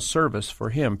personal service for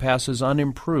Him passes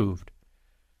unimproved.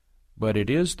 But it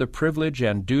is the privilege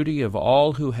and duty of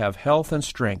all who have health and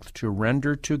strength to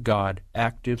render to God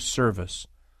active service.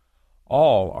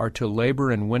 All are to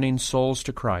labor in winning souls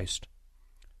to Christ.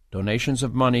 Donations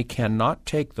of money cannot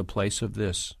take the place of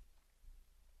this.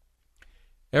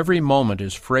 Every moment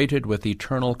is freighted with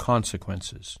eternal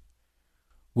consequences.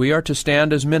 We are to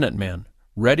stand as minutemen,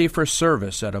 ready for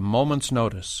service at a moment's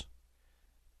notice.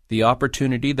 The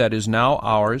opportunity that is now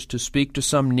ours to speak to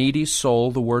some needy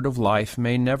soul the word of life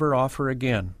may never offer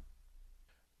again.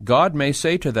 God may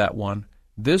say to that one,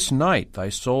 "This night thy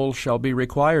soul shall be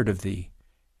required of thee,"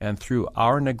 and through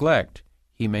our neglect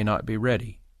he may not be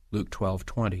ready. Luke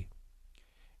 12:20.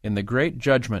 In the great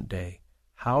judgment day,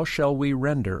 how shall we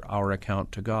render our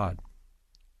account to God?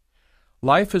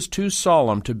 Life is too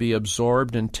solemn to be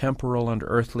absorbed in temporal and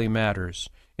earthly matters,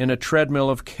 in a treadmill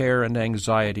of care and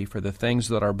anxiety for the things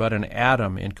that are but an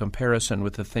atom in comparison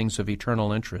with the things of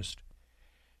eternal interest.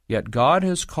 Yet God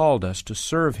has called us to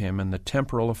serve Him in the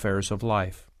temporal affairs of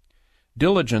life.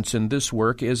 Diligence in this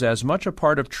work is as much a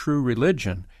part of true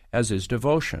religion as is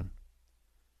devotion.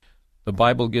 The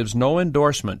Bible gives no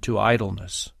endorsement to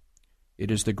idleness. It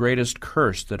is the greatest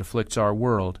curse that afflicts our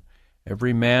world.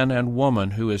 Every man and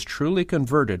woman who is truly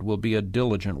converted will be a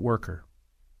diligent worker.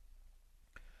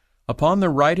 Upon the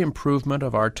right improvement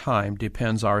of our time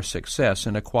depends our success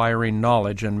in acquiring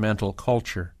knowledge and mental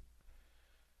culture.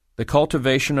 The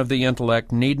cultivation of the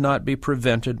intellect need not be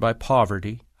prevented by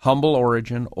poverty, humble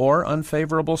origin, or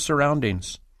unfavorable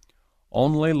surroundings.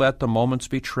 Only let the moments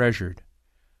be treasured.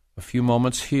 A few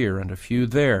moments here and a few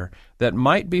there that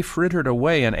might be frittered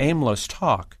away in aimless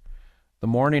talk, the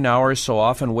morning hours so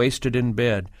often wasted in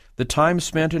bed, the time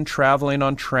spent in traveling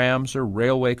on trams or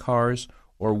railway cars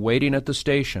or waiting at the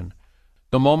station,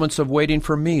 the moments of waiting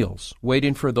for meals,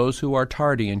 waiting for those who are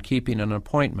tardy in keeping an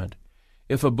appointment.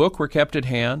 If a book were kept at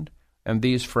hand, and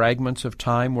these fragments of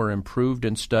time were improved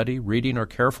in study, reading, or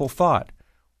careful thought,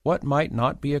 what might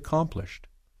not be accomplished?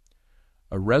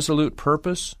 A resolute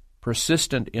purpose,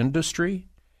 persistent industry,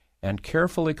 and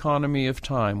careful economy of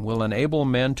time will enable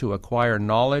men to acquire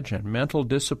knowledge and mental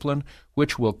discipline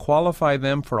which will qualify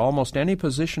them for almost any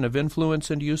position of influence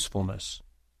and usefulness.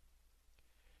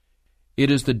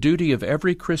 It is the duty of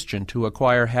every Christian to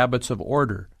acquire habits of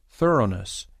order,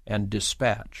 thoroughness, and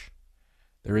dispatch.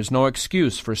 There is no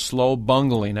excuse for slow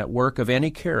bungling at work of any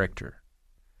character.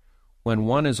 When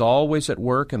one is always at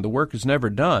work and the work is never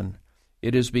done,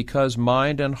 it is because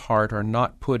mind and heart are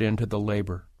not put into the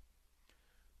labor.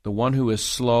 The one who is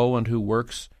slow and who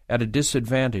works at a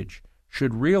disadvantage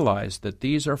should realize that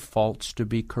these are faults to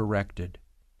be corrected.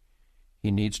 He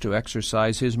needs to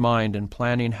exercise his mind in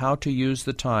planning how to use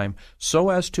the time so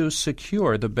as to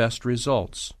secure the best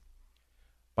results.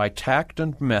 By tact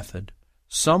and method,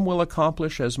 some will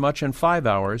accomplish as much in 5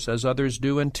 hours as others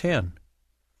do in 10.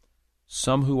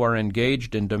 Some who are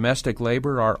engaged in domestic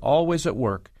labor are always at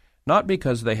work, not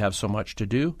because they have so much to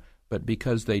do, but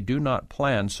because they do not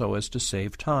plan so as to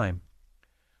save time.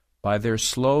 By their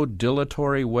slow,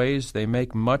 dilatory ways they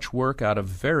make much work out of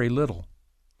very little.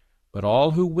 But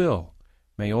all who will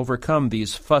may overcome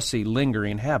these fussy,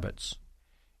 lingering habits.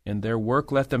 In their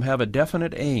work let them have a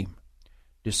definite aim.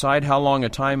 Decide how long a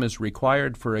time is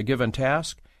required for a given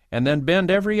task, and then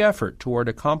bend every effort toward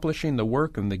accomplishing the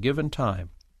work in the given time.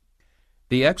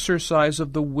 The exercise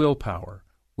of the willpower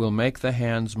will make the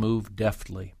hands move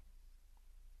deftly.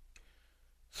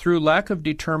 Through lack of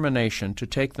determination to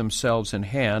take themselves in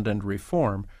hand and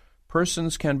reform,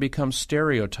 persons can become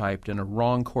stereotyped in a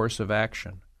wrong course of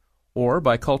action, or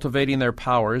by cultivating their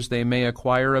powers they may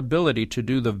acquire ability to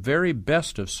do the very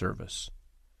best of service.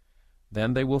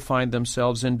 Then they will find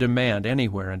themselves in demand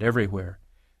anywhere and everywhere.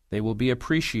 They will be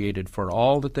appreciated for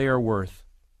all that they are worth.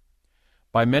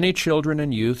 By many children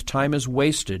and youth time is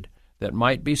wasted that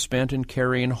might be spent in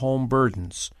carrying home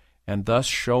burdens, and thus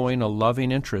showing a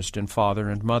loving interest in father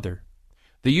and mother.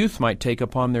 The youth might take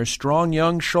upon their strong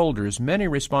young shoulders many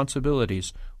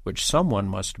responsibilities which someone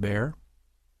must bear.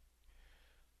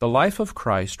 The life of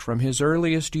Christ from his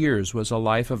earliest years was a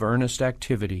life of earnest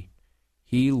activity.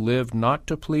 He lived not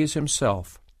to please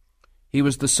himself. He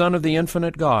was the Son of the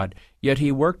infinite God, yet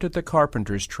he worked at the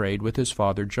carpenter's trade with his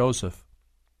father Joseph.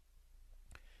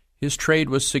 His trade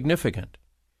was significant.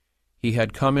 He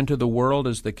had come into the world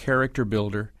as the character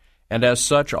builder, and as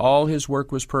such all his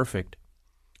work was perfect.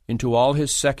 Into all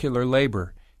his secular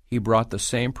labor he brought the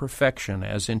same perfection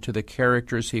as into the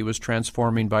characters he was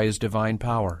transforming by his divine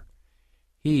power.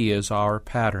 He is our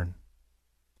pattern.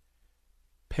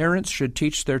 Parents should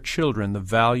teach their children the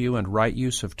value and right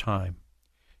use of time.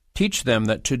 Teach them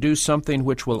that to do something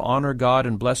which will honor God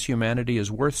and bless humanity is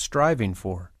worth striving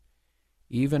for.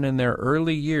 Even in their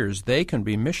early years, they can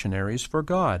be missionaries for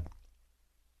God.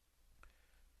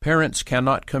 Parents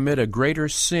cannot commit a greater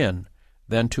sin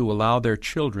than to allow their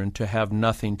children to have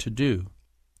nothing to do.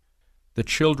 The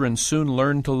children soon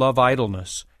learn to love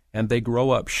idleness, and they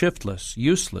grow up shiftless,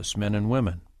 useless men and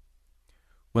women.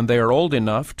 When they are old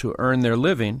enough to earn their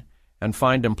living and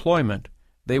find employment,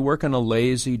 they work in a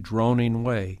lazy, droning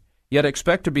way, yet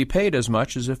expect to be paid as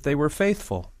much as if they were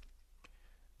faithful.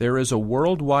 There is a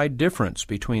worldwide difference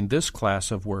between this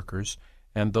class of workers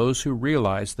and those who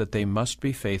realize that they must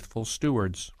be faithful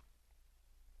stewards.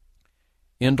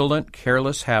 Indolent,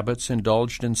 careless habits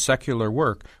indulged in secular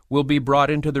work will be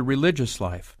brought into the religious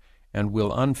life and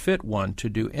will unfit one to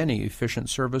do any efficient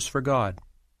service for God.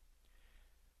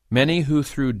 Many who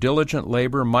through diligent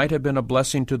labor might have been a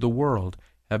blessing to the world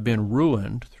have been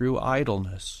ruined through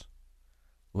idleness.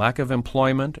 Lack of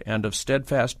employment and of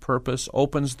steadfast purpose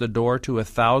opens the door to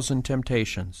 1,000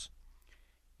 temptations.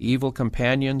 Evil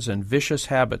companions and vicious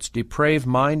habits deprave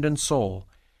mind and soul,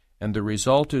 and the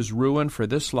result is ruin for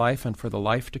this life and for the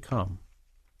life to come.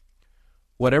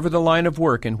 Whatever the line of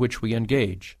work in which we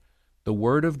engage, the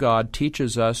Word of God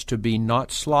teaches us to be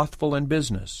not slothful in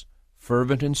business,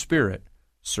 fervent in spirit,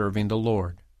 serving the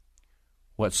Lord.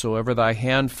 Whatsoever thy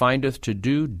hand findeth to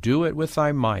do, do it with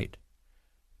thy might,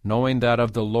 knowing that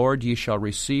of the Lord ye shall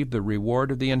receive the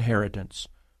reward of the inheritance,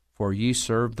 for ye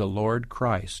serve the Lord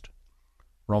Christ.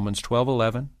 Romans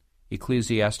 12:11,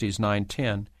 Ecclesiastes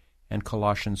 9:10, and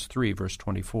Colossians 3, verse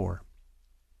 24.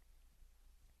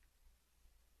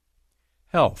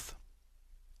 Health.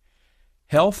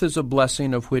 Health is a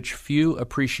blessing of which few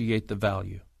appreciate the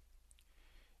value.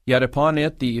 Yet upon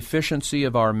it the efficiency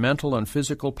of our mental and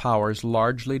physical powers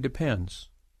largely depends.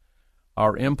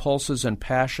 Our impulses and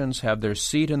passions have their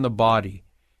seat in the body,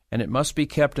 and it must be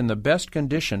kept in the best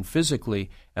condition physically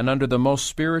and under the most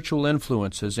spiritual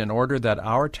influences in order that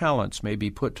our talents may be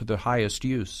put to the highest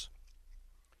use.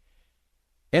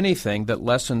 Anything that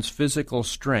lessens physical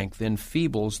strength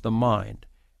enfeebles the mind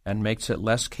and makes it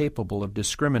less capable of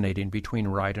discriminating between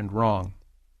right and wrong.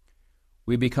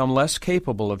 We become less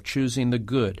capable of choosing the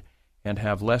good and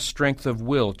have less strength of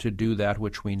will to do that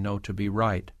which we know to be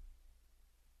right.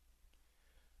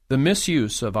 The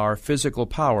misuse of our physical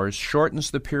powers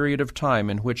shortens the period of time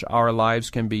in which our lives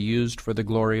can be used for the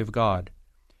glory of God,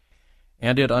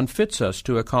 and it unfits us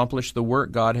to accomplish the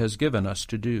work God has given us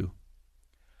to do.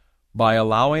 By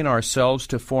allowing ourselves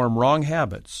to form wrong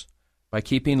habits, by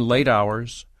keeping late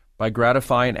hours, by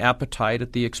gratifying appetite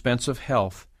at the expense of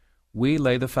health, we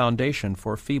lay the foundation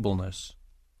for feebleness.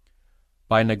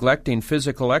 By neglecting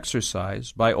physical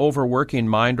exercise, by overworking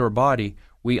mind or body,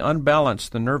 we unbalance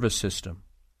the nervous system.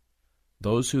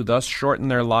 Those who thus shorten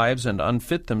their lives and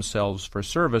unfit themselves for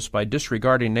service by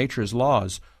disregarding nature's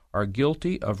laws are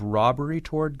guilty of robbery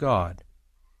toward God,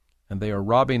 and they are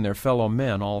robbing their fellow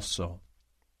men also.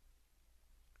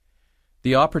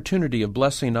 The opportunity of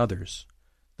blessing others,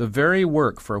 the very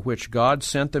work for which God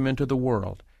sent them into the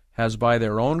world, has by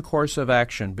their own course of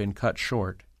action been cut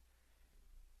short,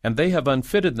 and they have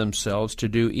unfitted themselves to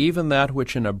do even that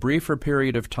which in a briefer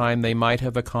period of time they might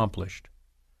have accomplished.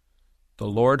 The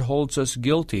Lord holds us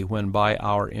guilty when by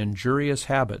our injurious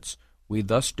habits we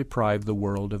thus deprive the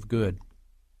world of good.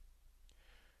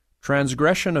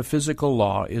 Transgression of physical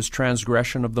law is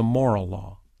transgression of the moral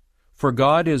law. For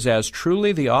God is as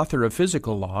truly the author of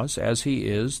physical laws as he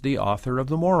is the author of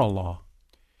the moral law.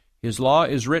 His law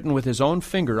is written with his own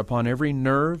finger upon every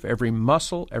nerve, every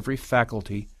muscle, every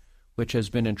faculty which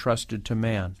has been entrusted to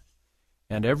man,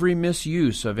 and every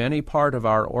misuse of any part of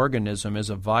our organism is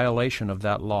a violation of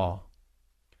that law.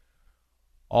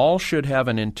 All should have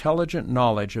an intelligent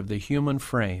knowledge of the human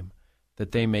frame,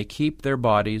 that they may keep their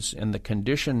bodies in the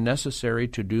condition necessary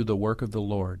to do the work of the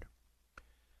Lord.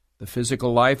 The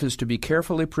physical life is to be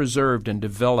carefully preserved and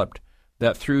developed,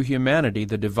 that through humanity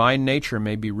the divine nature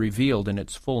may be revealed in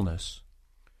its fullness.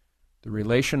 The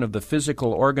relation of the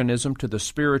physical organism to the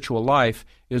spiritual life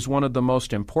is one of the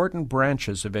most important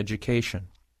branches of education.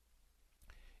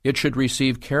 It should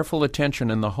receive careful attention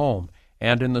in the home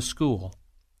and in the school.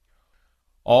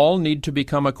 All need to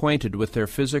become acquainted with their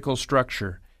physical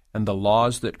structure and the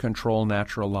laws that control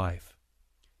natural life.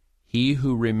 He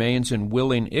who remains in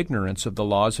willing ignorance of the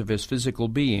laws of his physical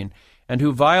being and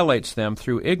who violates them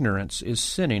through ignorance is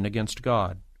sinning against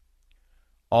God.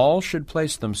 All should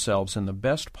place themselves in the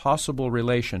best possible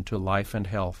relation to life and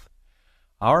health.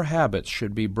 Our habits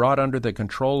should be brought under the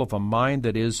control of a mind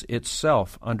that is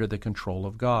itself under the control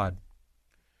of God.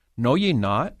 Know ye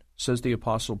not, says the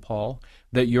Apostle Paul,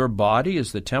 that your body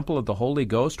is the temple of the Holy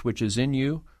Ghost which is in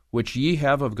you, which ye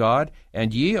have of God,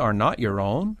 and ye are not your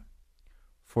own?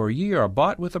 For ye are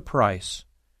bought with a price.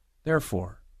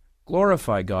 Therefore,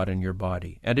 glorify God in your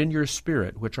body and in your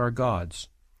spirit, which are God's.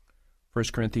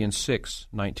 1 Corinthians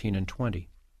 6:19 and 20.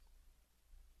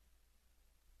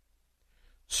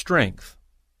 Strength.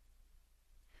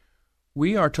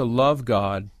 We are to love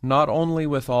God not only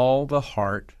with all the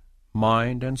heart,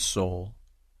 mind, and soul,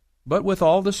 but with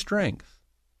all the strength.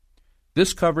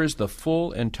 This covers the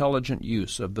full intelligent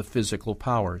use of the physical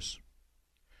powers.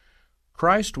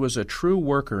 Christ was a true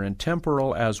worker in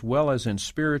temporal as well as in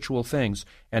spiritual things,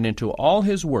 and into all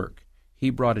his work he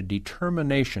brought a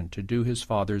determination to do his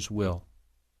Father's will.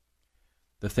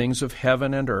 The things of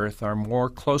heaven and earth are more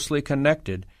closely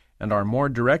connected and are more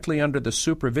directly under the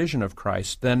supervision of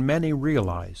Christ than many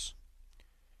realize.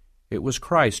 It was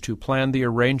Christ who planned the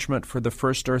arrangement for the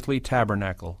first earthly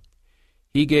tabernacle.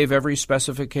 He gave every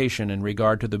specification in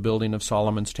regard to the building of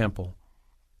Solomon's temple.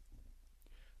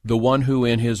 The one who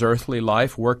in his earthly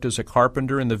life worked as a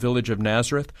carpenter in the village of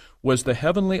Nazareth was the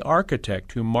heavenly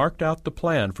architect who marked out the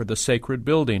plan for the sacred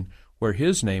building where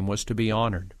his name was to be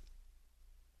honored.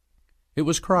 It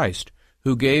was Christ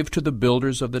who gave to the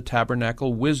builders of the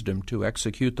tabernacle wisdom to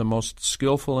execute the most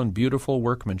skillful and beautiful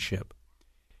workmanship.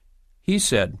 He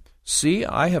said, "See,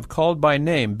 I have called by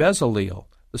name Bezaleel,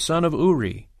 the son of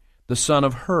Uri, the son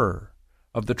of Hur,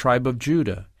 of the tribe of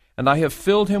Judah, and I have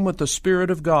filled him with the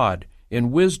Spirit of God, in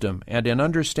wisdom and in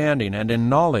understanding and in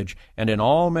knowledge and in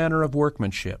all manner of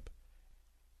workmanship.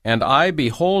 And I,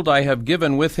 behold, I have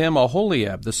given with him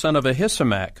Aholiab, the son of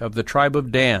Ahisamach, of the tribe of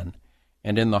Dan.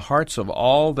 And in the hearts of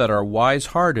all that are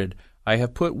wise-hearted I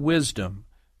have put wisdom,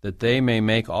 that they may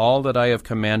make all that I have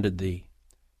commanded thee."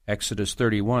 Exodus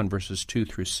 31, verses 2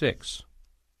 through 6.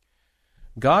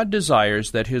 God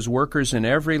desires that his workers in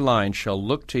every line shall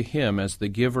look to him as the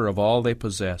giver of all they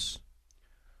possess.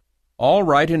 All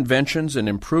right inventions and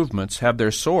improvements have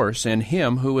their source in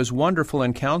him who is wonderful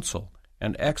in counsel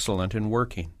and excellent in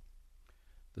working.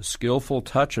 The skillful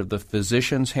touch of the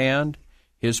physician's hand,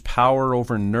 his power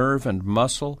over nerve and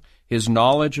muscle, his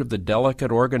knowledge of the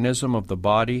delicate organism of the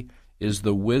body, is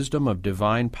the wisdom of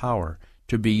divine power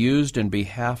to be used in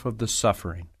behalf of the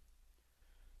suffering.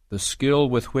 The skill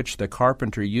with which the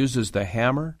carpenter uses the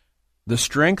hammer, the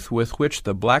strength with which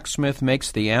the blacksmith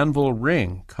makes the anvil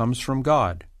ring, comes from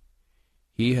God.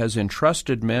 He has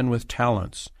entrusted men with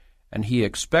talents, and he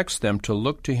expects them to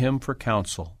look to him for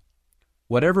counsel.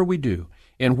 Whatever we do,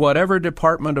 in whatever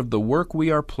department of the work we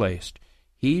are placed,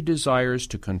 he desires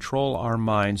to control our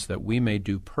minds that we may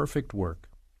do perfect work.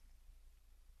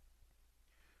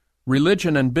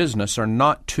 Religion and business are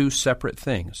not two separate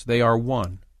things. They are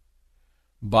one.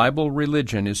 Bible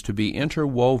religion is to be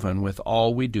interwoven with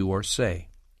all we do or say.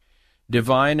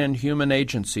 Divine and human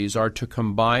agencies are to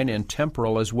combine in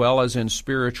temporal as well as in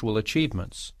spiritual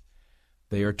achievements.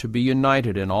 They are to be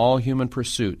united in all human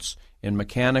pursuits, in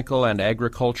mechanical and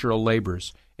agricultural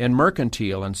labors, in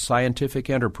mercantile and scientific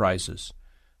enterprises.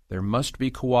 There must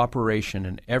be cooperation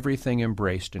in everything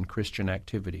embraced in Christian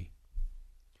activity.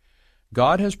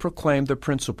 God has proclaimed the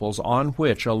principles on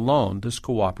which alone this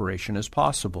cooperation is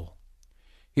possible.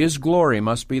 His glory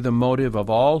must be the motive of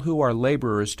all who are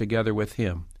laborers together with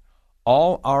him.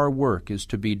 All our work is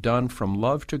to be done from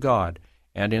love to God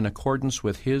and in accordance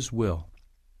with his will.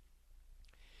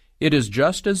 It is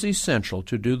just as essential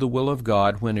to do the will of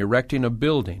God when erecting a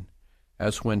building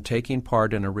as when taking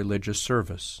part in a religious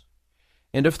service.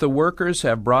 And if the workers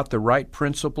have brought the right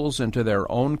principles into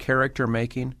their own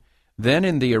character-making, then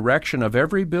in the erection of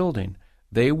every building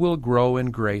they will grow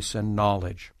in grace and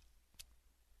knowledge.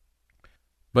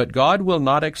 But God will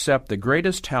not accept the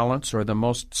greatest talents or the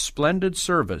most splendid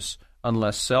service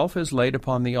unless self is laid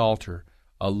upon the altar,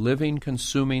 a living,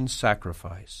 consuming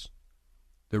sacrifice.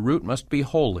 The root must be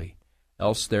holy,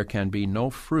 else there can be no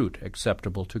fruit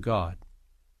acceptable to God.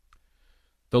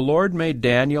 The Lord made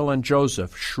Daniel and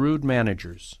Joseph shrewd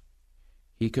managers.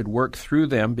 He could work through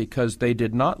them because they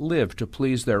did not live to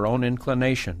please their own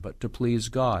inclination, but to please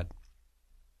God.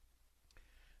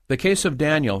 The case of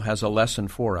Daniel has a lesson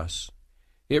for us.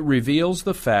 It reveals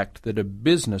the fact that a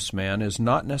businessman is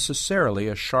not necessarily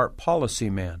a sharp policy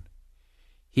man.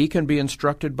 He can be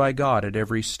instructed by God at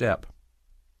every step.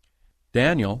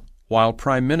 Daniel, while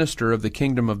prime minister of the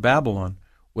kingdom of Babylon,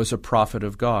 was a prophet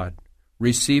of God,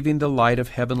 receiving the light of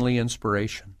heavenly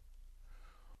inspiration.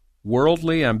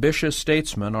 Worldly, ambitious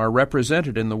statesmen are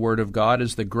represented in the Word of God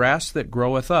as the grass that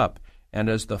groweth up, and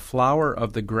as the flower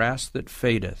of the grass that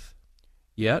fadeth.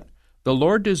 Yet the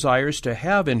Lord desires to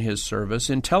have in His service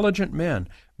intelligent men,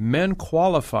 men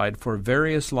qualified for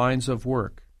various lines of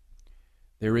work.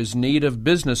 There is need of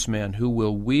businessmen who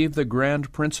will weave the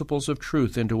grand principles of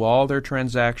truth into all their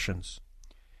transactions,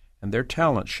 and their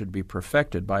talents should be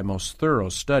perfected by most thorough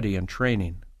study and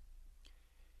training.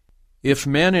 If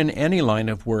men in any line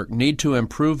of work need to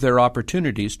improve their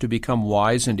opportunities to become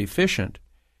wise and efficient,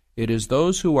 it is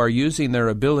those who are using their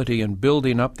ability in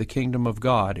building up the kingdom of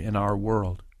God in our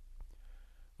world.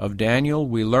 Of Daniel,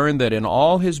 we learn that in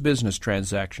all his business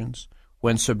transactions,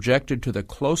 when subjected to the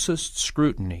closest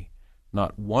scrutiny,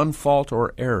 not one fault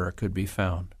or error could be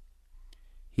found.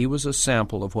 He was a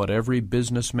sample of what every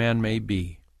businessman may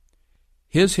be.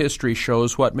 His history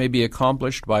shows what may be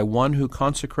accomplished by one who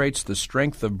consecrates the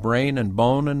strength of brain and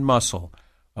bone and muscle,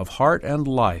 of heart and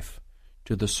life,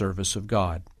 to the service of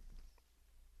God.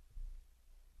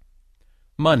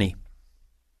 Money.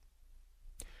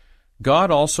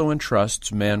 God also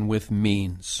entrusts men with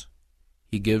means.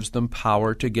 He gives them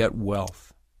power to get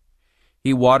wealth.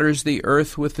 He waters the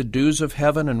earth with the dews of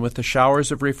heaven and with the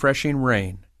showers of refreshing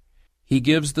rain. He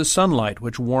gives the sunlight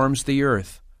which warms the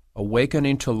earth,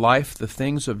 awakening to life the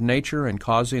things of nature and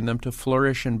causing them to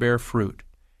flourish and bear fruit.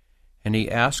 And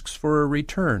He asks for a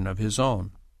return of His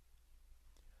own.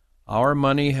 Our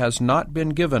money has not been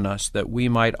given us that we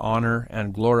might honor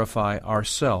and glorify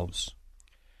ourselves.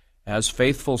 As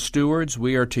faithful stewards,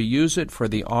 we are to use it for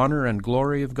the honor and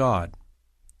glory of God.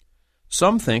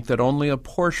 Some think that only a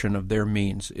portion of their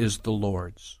means is the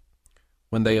Lord's.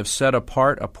 When they have set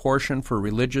apart a portion for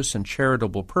religious and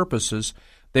charitable purposes,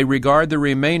 they regard the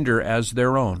remainder as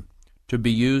their own, to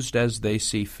be used as they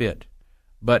see fit.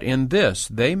 But in this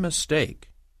they mistake.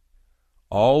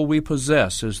 All we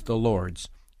possess is the Lord's,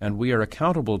 and we are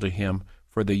accountable to Him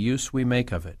for the use we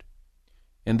make of it.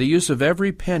 In the use of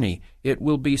every penny, it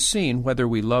will be seen whether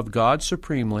we love God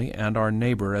supremely and our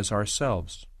neighbor as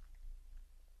ourselves.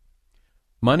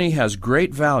 Money has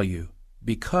great value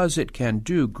because it can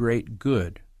do great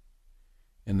good.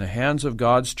 In the hands of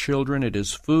God's children it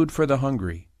is food for the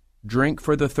hungry, drink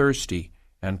for the thirsty,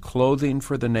 and clothing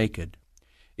for the naked.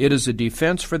 It is a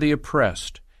defense for the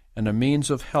oppressed, and a means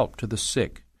of help to the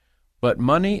sick. But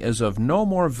money is of no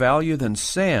more value than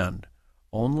sand,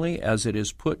 only as it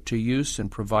is put to use in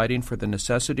providing for the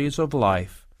necessities of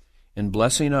life, in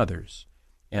blessing others,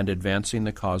 and advancing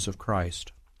the cause of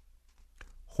Christ.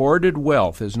 Hoarded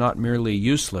wealth is not merely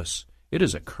useless, it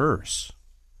is a curse.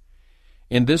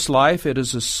 In this life it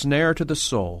is a snare to the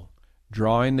soul,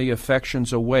 drawing the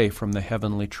affections away from the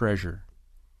heavenly treasure.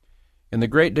 In the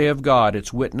great day of God,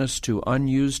 its witness to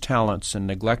unused talents and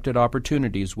neglected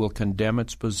opportunities will condemn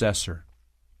its possessor.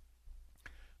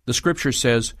 The Scripture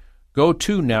says, "Go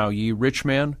to now, ye rich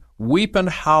men, weep and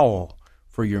howl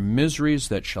for your miseries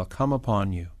that shall come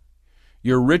upon you.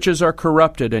 Your riches are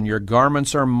corrupted, and your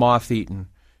garments are moth-eaten.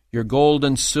 Your gold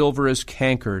and silver is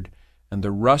cankered, and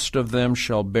the rust of them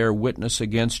shall bear witness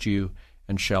against you,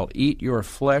 and shall eat your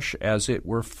flesh as it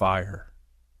were fire.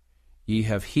 Ye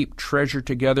have heaped treasure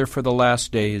together for the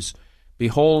last days.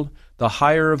 Behold, the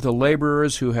hire of the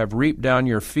laborers who have reaped down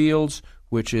your fields,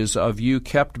 which is of you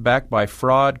kept back by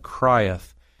fraud,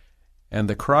 crieth. And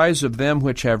the cries of them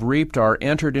which have reaped are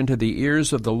entered into the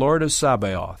ears of the Lord of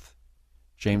Sabaoth."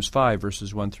 James 5,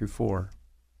 verses 1 through 4.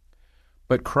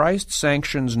 But Christ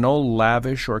sanctions no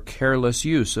lavish or careless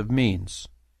use of means.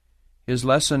 His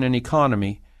lesson in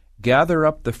economy, "Gather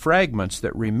up the fragments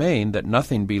that remain, that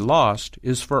nothing be lost,"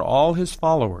 is for all His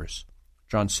followers.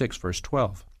 John 6, verse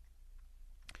 12.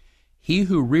 He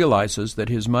who realizes that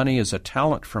his money is a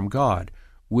talent from God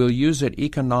will use it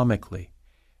economically,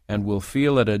 and will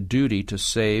feel it a duty to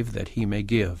save that he may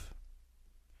give.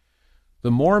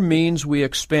 The more means we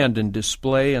expend in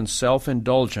display and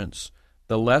self-indulgence,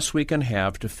 the less we can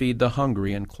have to feed the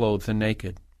hungry and clothe the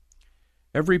naked.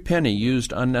 Every penny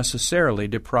used unnecessarily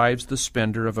deprives the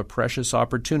spender of a precious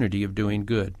opportunity of doing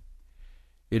good.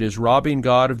 It is robbing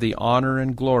God of the honor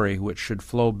and glory which should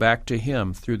flow back to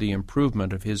Him through the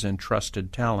improvement of His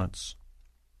entrusted talents.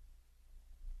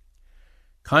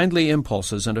 Kindly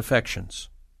impulses and affections.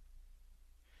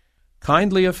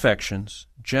 Kindly affections,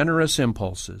 generous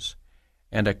impulses,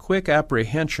 and a quick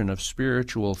apprehension of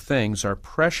spiritual things are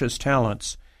precious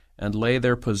talents and lay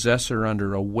their possessor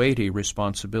under a weighty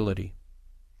responsibility.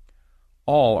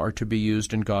 All are to be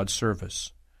used in God's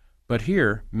service, but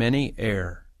here many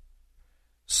err.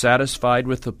 Satisfied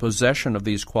with the possession of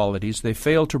these qualities, they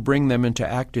fail to bring them into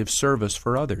active service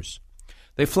for others.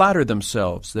 They flatter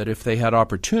themselves that if they had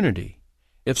opportunity,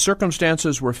 if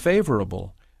circumstances were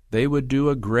favorable, they would do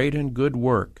a great and good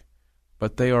work,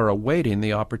 but they are awaiting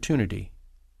the opportunity.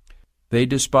 They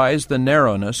despise the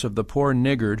narrowness of the poor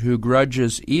niggard who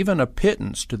grudges even a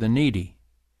pittance to the needy.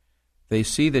 They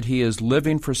see that he is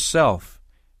living for self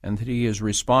and that he is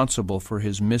responsible for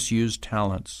his misused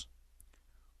talents.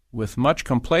 With much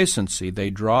complacency they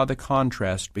draw the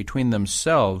contrast between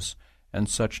themselves and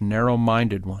such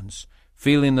narrow-minded ones,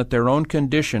 feeling that their own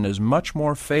condition is much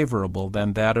more favorable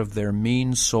than that of their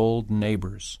mean-souled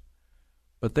neighbors.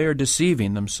 But they are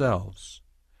deceiving themselves.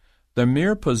 The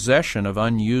mere possession of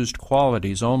unused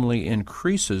qualities only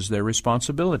increases their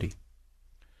responsibility.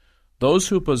 Those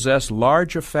who possess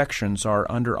large affections are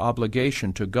under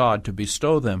obligation to God to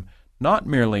bestow them not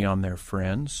merely on their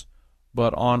friends,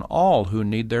 but on all who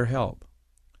need their help.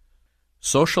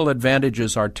 Social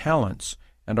advantages are talents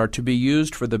and are to be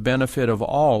used for the benefit of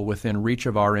all within reach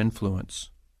of our influence.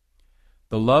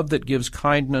 The love that gives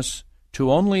kindness to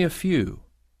only a few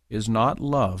is not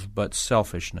love but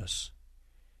selfishness.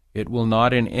 It will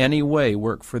not in any way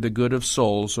work for the good of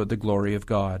souls or the glory of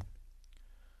God.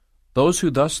 Those who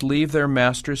thus leave their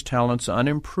master's talents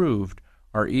unimproved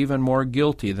are even more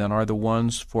guilty than are the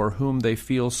ones for whom they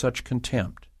feel such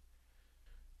contempt.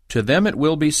 To them it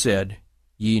will be said,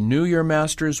 "Ye knew your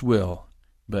master's will,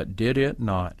 but did it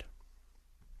not."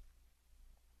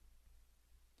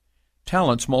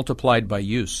 Talents multiplied by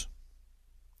use.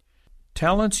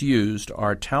 Talents used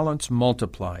are talents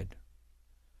multiplied.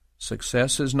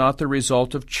 Success is not the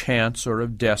result of chance or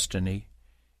of destiny.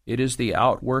 It is the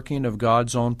outworking of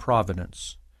God's own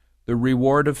providence, the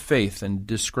reward of faith and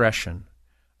discretion,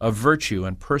 of virtue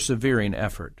and persevering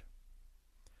effort.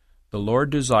 The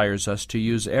Lord desires us to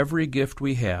use every gift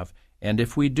we have, and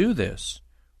if we do this,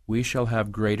 we shall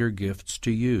have greater gifts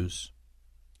to use.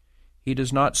 He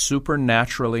does not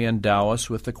supernaturally endow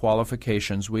us with the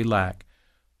qualifications we lack,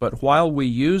 but while we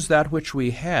use that which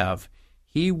we have,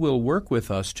 He will work with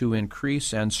us to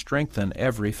increase and strengthen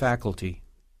every faculty.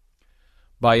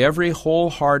 By every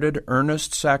wholehearted,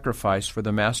 earnest sacrifice for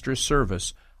the Master's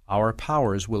service, our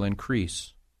powers will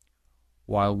increase.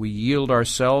 While we yield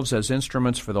ourselves as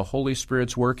instruments for the Holy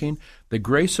Spirit's working, the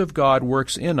grace of God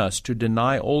works in us to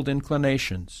deny old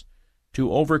inclinations,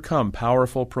 to overcome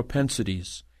powerful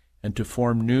propensities, and to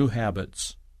form new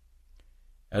habits.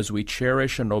 As we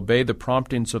cherish and obey the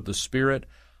promptings of the Spirit,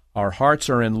 our hearts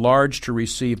are enlarged to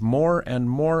receive more and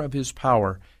more of His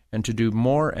power and to do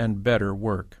more and better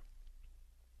work.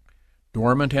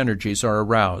 Dormant energies are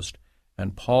aroused,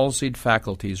 and palsied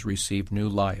faculties receive new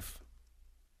life.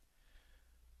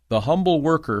 The humble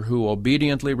worker who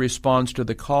obediently responds to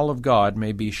the call of God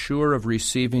may be sure of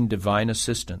receiving divine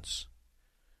assistance.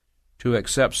 To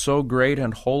accept so great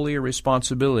and holy a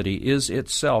responsibility is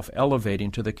itself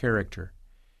elevating to the character.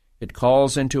 It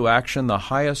calls into action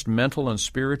the highest mental and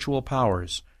spiritual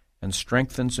powers and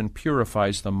strengthens and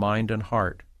purifies the mind and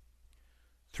heart.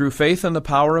 Through faith in the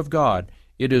power of God,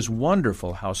 it is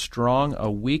wonderful how strong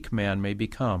a weak man may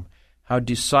become, how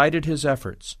decided his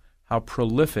efforts, how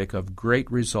prolific of great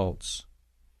results.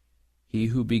 He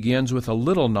who begins with a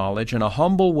little knowledge in a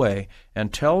humble way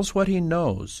and tells what he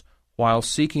knows, while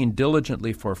seeking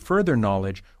diligently for further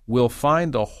knowledge, will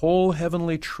find the whole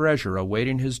heavenly treasure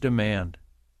awaiting his demand.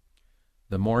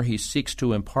 The more he seeks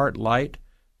to impart light,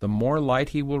 the more light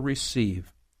he will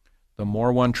receive. The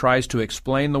more one tries to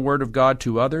explain the Word of God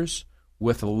to others,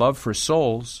 with a love for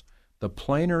souls, the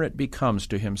plainer it becomes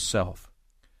to himself.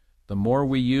 The more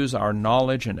we use our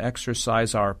knowledge and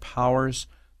exercise our powers,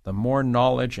 the more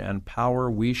knowledge and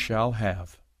power we shall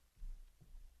have.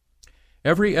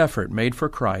 Every effort made for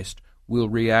Christ will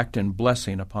react in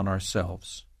blessing upon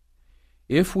ourselves.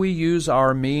 If we use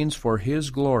our means for His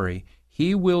glory,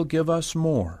 He will give us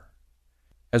more.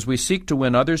 As we seek to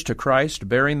win others to Christ,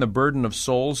 bearing the burden of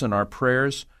souls in our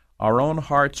prayers, our own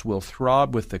hearts will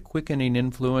throb with the quickening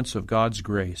influence of God's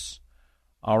grace.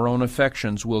 Our own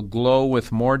affections will glow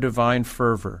with more divine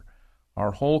fervor.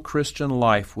 Our whole Christian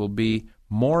life will be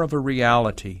more of a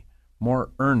reality,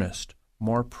 more earnest,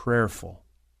 more prayerful.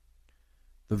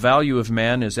 The value of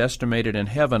man is estimated in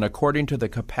heaven according to the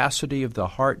capacity of the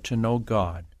heart to know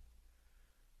God.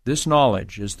 This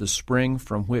knowledge is the spring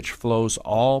from which flows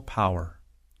all power.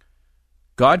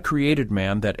 God created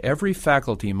man that every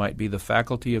faculty might be the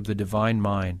faculty of the divine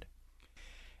mind,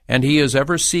 and He is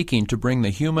ever seeking to bring the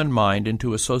human mind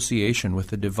into association with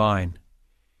the divine.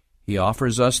 He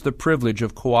offers us the privilege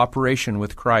of cooperation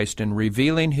with Christ in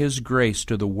revealing His grace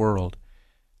to the world,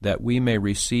 that we may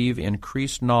receive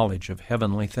increased knowledge of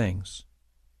heavenly things.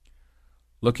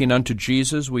 Looking unto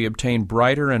Jesus, we obtain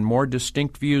brighter and more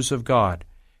distinct views of God,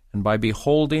 and by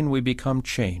beholding we become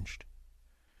changed.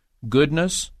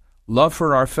 Goodness, love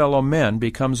for our fellow men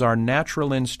becomes our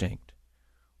natural instinct.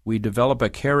 We develop a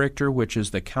character which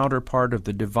is the counterpart of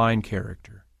the divine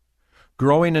character.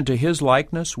 Growing into His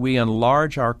likeness, we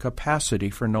enlarge our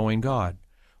capacity for knowing God.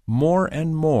 More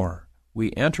and more,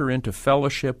 we enter into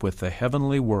fellowship with the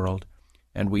heavenly world,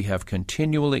 and we have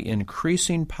continually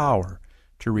increasing power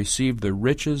to receive the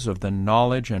riches of the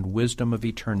knowledge and wisdom of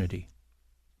eternity.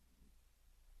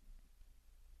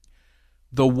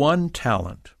 The one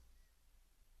talent.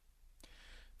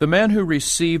 The man who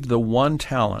received the one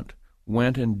talent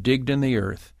went and digged in the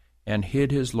earth and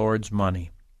hid his Lord's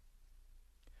money.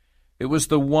 It was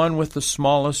the one with the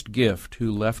smallest gift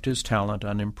who left his talent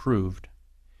unimproved.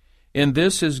 In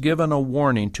this is given a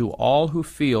warning to all who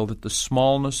feel that the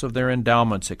smallness of their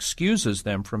endowments excuses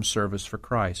them from service for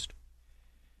Christ.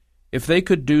 If they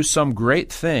could do some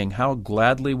great thing, how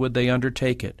gladly would they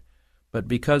undertake it? But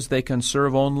because they can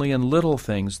serve only in little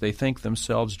things, they think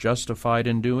themselves justified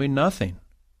in doing nothing.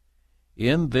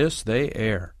 In this they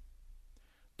err.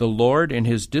 The Lord, in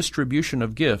His distribution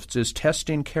of gifts, is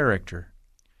testing character.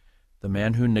 The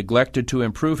man who neglected to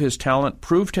improve his talent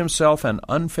proved himself an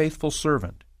unfaithful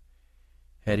servant.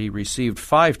 Had he received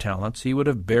 5 talents, he would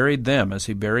have buried them as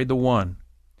he buried the one.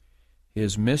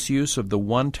 His misuse of the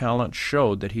one talent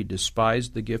showed that he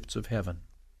despised the gifts of heaven.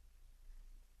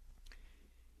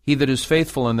 He that is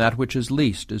faithful in that which is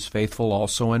least is faithful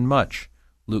also in much.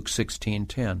 Luke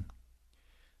 16:10.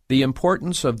 The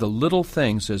importance of the little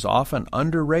things is often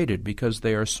underrated because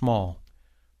they are small,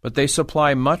 but they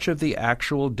supply much of the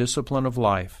actual discipline of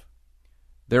life.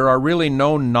 There are really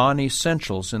no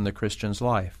non-essentials in the Christian's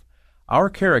life. Our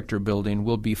character building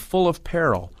will be full of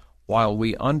peril while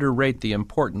we underrate the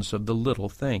importance of the little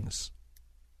things.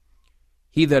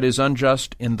 He that is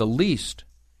unjust in the least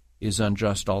is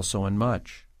unjust also in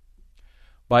much.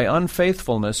 By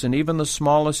unfaithfulness in even the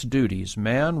smallest duties,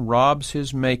 man robs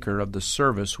his Maker of the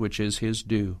service which is his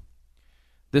due.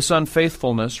 This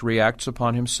unfaithfulness reacts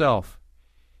upon himself.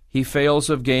 He fails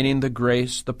of gaining the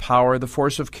grace, the power, the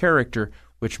force of character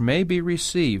which may be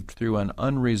received through an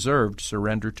unreserved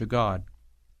surrender to God.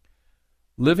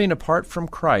 Living apart from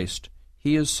Christ,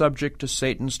 he is subject to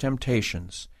Satan's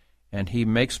temptations, and he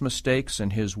makes mistakes in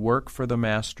his work for the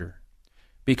Master.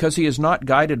 Because he is not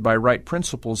guided by right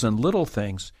principles in little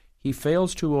things, he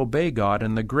fails to obey God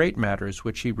in the great matters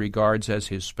which he regards as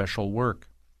his special work.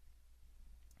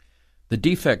 The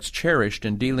defects cherished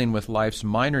in dealing with life's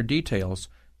minor details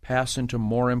pass into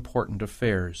more important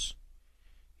affairs.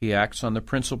 He acts on the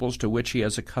principles to which he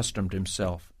has accustomed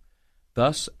himself.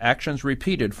 Thus, actions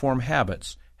repeated form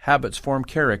habits, habits form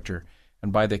character,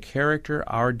 and by the character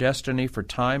our destiny for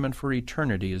time and for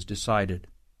eternity is decided.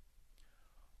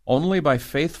 Only by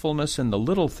faithfulness in the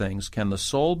little things can the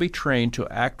soul be trained to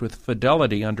act with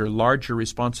fidelity under larger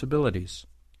responsibilities.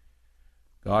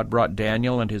 God brought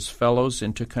Daniel and his fellows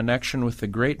into connection with the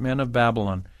great men of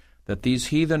Babylon, that these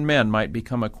heathen men might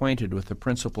become acquainted with the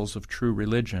principles of true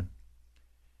religion.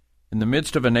 In the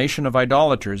midst of a nation of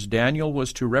idolaters, Daniel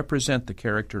was to represent the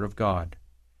character of God.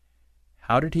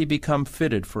 How did he become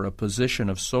fitted for a position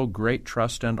of so great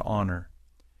trust and honor?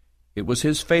 It was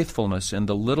his faithfulness in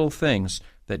the little things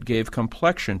that gave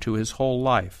complexion to his whole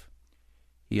life.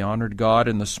 He honored God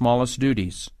in the smallest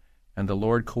duties, and the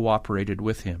Lord cooperated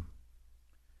with him.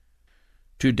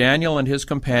 To Daniel and his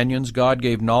companions God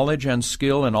gave knowledge and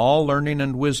skill in all learning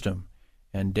and wisdom,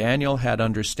 and Daniel had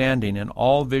understanding in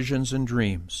all visions and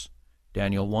dreams.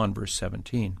 Daniel 1, verse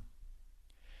 17.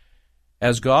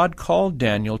 As God called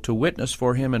Daniel to witness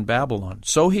for him in Babylon,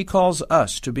 so he calls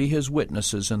us to be his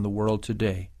witnesses in the world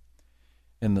today.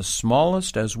 In the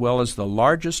smallest as well as the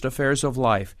largest affairs of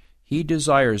life, he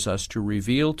desires us to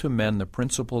reveal to men the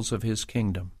principles of his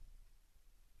kingdom.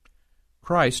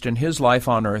 Christ, in his life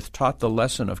on earth, taught the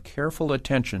lesson of careful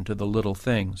attention to the little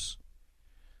things.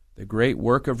 The great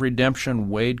work of redemption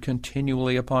weighed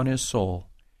continually upon his soul,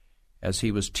 As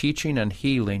he was teaching and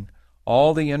healing,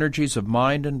 all the energies of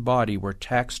mind and body were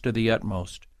taxed to the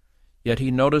utmost, yet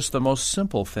he noticed the most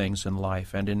simple things in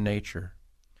life and in nature.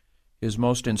 His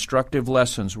most instructive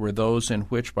lessons were those in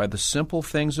which, by the simple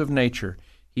things of nature,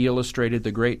 he illustrated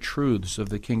the great truths of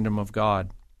the kingdom of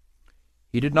God.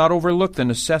 He did not overlook the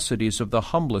necessities of the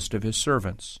humblest of his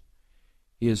servants.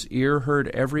 His ear heard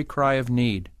every cry of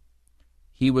need.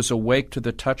 He was awake to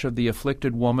the touch of the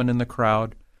afflicted woman in the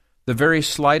crowd. The very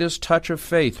slightest touch of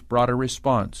faith brought a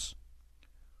response.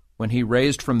 When he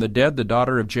raised from the dead the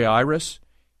daughter of Jairus,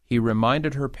 he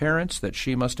reminded her parents that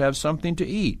she must have something to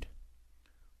eat.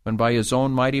 When by his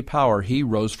own mighty power he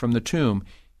rose from the tomb,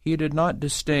 he did not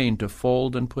disdain to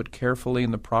fold and put carefully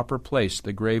in the proper place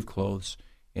the grave clothes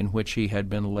in which he had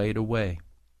been laid away.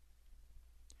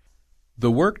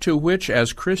 The work to which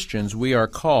as Christians we are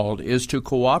called is to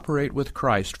cooperate with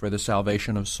Christ for the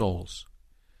salvation of souls.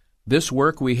 This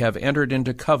work we have entered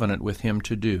into covenant with him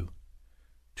to do.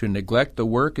 To neglect the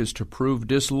work is to prove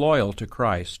disloyal to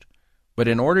Christ, but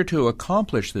in order to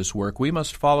accomplish this work we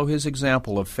must follow his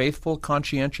example of faithful,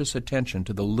 conscientious attention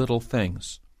to the little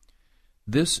things.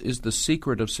 This is the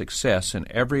secret of success in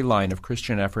every line of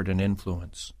Christian effort and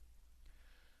influence.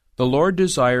 The Lord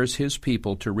desires his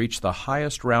people to reach the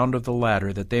highest round of the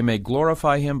ladder, that they may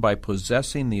glorify him by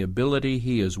possessing the ability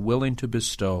he is willing to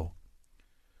bestow.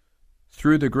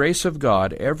 Through the grace of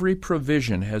God, every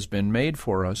provision has been made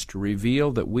for us to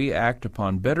reveal that we act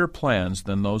upon better plans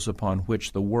than those upon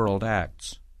which the world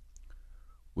acts.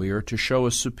 We are to show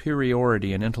a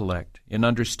superiority in intellect, in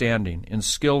understanding, in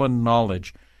skill and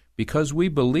knowledge, because we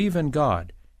believe in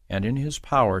God and in his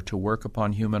power to work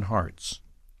upon human hearts.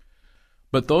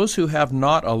 But those who have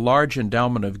not a large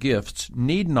endowment of gifts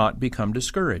need not become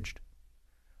discouraged.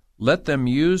 Let them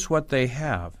use what they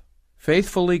have,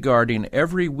 faithfully guarding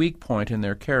every weak point in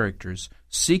their characters,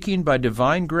 seeking by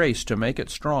divine grace to make it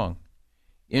strong.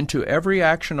 Into every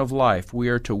action of life we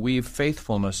are to weave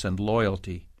faithfulness and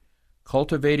loyalty,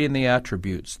 cultivating the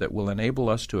attributes that will enable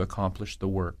us to accomplish the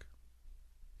work.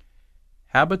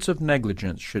 Habits of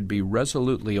negligence should be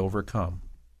resolutely overcome.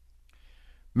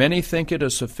 Many think it a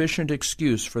sufficient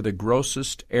excuse for the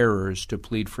grossest errors to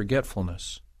plead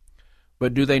forgetfulness.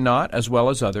 But do they not, as well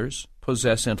as others,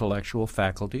 possess intellectual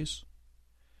faculties?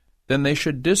 Then they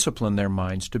should discipline their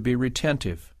minds to be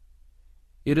retentive.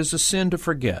 It is a sin to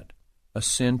forget, a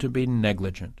sin to be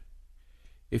negligent.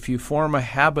 If you form a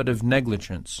habit of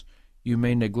negligence, you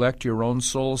may neglect your own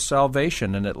soul's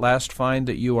salvation and at last find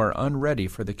that you are unready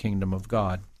for the kingdom of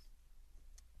God.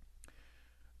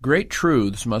 Great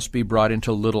truths must be brought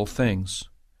into little things.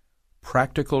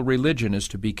 Practical religion is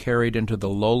to be carried into the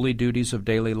lowly duties of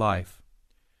daily life.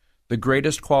 The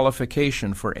greatest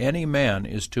qualification for any man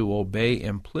is to obey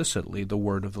implicitly the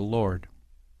word of the Lord.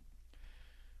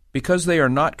 Because they are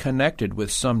not connected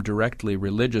with some directly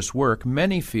religious work,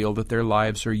 many feel that their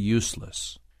lives are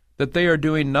useless, that they are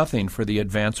doing nothing for the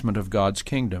advancement of God's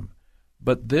kingdom.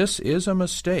 But this is a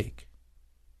mistake.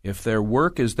 If their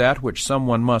work is that which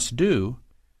someone must do,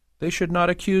 they should not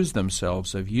accuse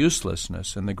themselves of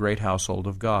uselessness in the great household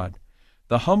of God.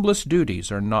 The humblest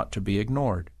duties are not to be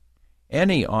ignored.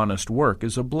 Any honest work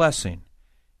is a blessing,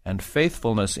 and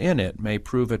faithfulness in it may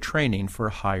prove a training for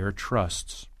higher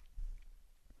trusts.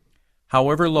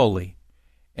 However lowly,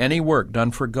 any work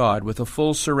done for God with a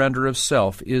full surrender of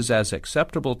self is as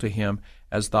acceptable to him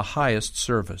as the highest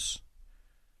service.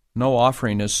 No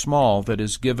offering is small that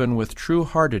is given with true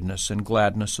heartedness and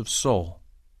gladness of soul.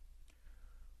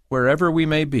 Wherever we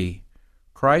may be,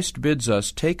 Christ bids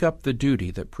us take up the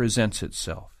duty that presents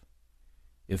itself.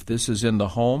 If this is in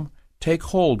the home, take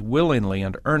hold willingly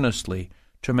and earnestly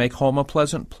to make home a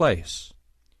pleasant place.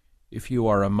 If you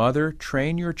are a mother,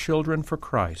 train your children for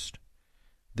Christ.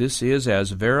 This is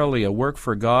as verily a work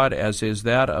for God as is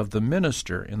that of the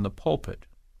minister in the pulpit.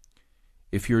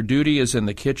 If your duty is in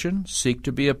the kitchen, seek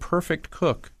to be a perfect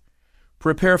cook.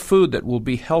 Prepare food that will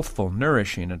be healthful,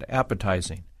 nourishing, and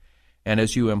appetizing. And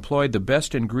as you employ the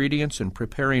best ingredients in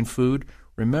preparing food,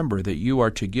 remember that you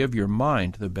are to give your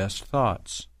mind the best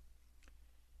thoughts.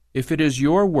 If it is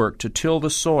your work to till the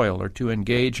soil or to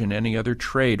engage in any other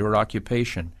trade or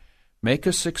occupation, make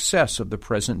a success of the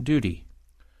present duty.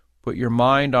 Put your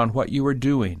mind on what you are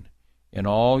doing. In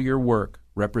all your work,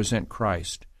 represent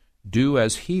Christ. Do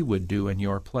as he would do in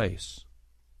your place.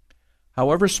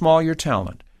 However small your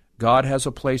talent, God has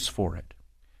a place for it.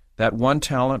 That one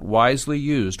talent wisely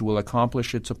used will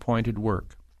accomplish its appointed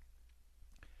work.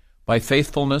 By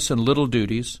faithfulness in little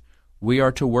duties, we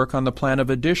are to work on the plan of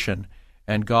addition,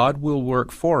 and God will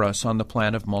work for us on the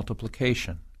plan of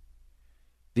multiplication.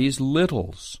 These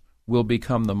littles will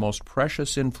become the most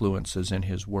precious influences in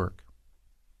his work.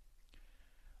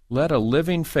 Let a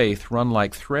living faith run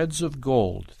like threads of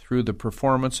gold through the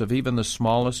performance of even the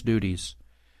smallest duties.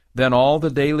 Then all the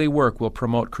daily work will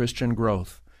promote Christian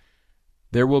growth.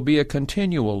 There will be a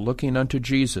continual looking unto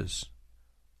Jesus.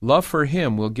 Love for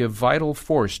Him will give vital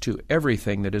force to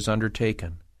everything that is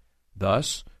undertaken.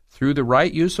 Thus, through the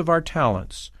right use of our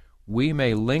talents, we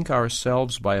may link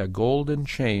ourselves by a golden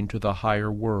chain to the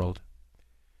higher world.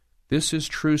 This is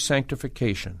true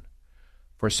sanctification.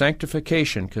 For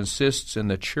sanctification consists in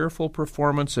the cheerful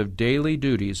performance of daily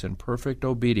duties in perfect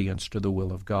obedience to the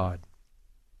will of God.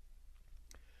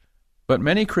 But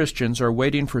many Christians are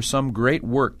waiting for some great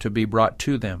work to be brought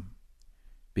to them.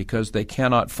 Because they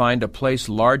cannot find a place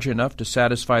large enough to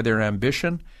satisfy their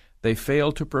ambition, they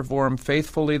fail to perform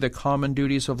faithfully the common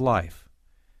duties of life.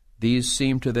 These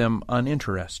seem to them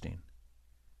uninteresting.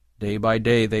 Day by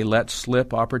day they let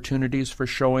slip opportunities for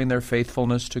showing their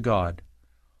faithfulness to God.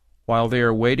 While they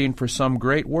are waiting for some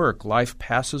great work, life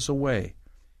passes away,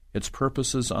 its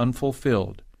purposes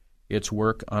unfulfilled, its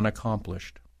work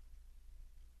unaccomplished.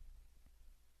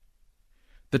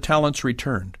 The talents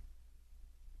returned.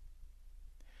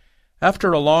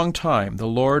 After a long time the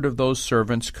Lord of those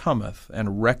servants cometh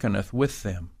and reckoneth with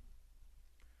them.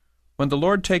 When the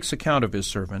Lord takes account of His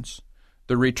servants,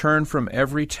 the return from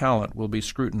every talent will be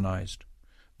scrutinized.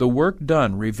 The work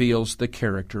done reveals the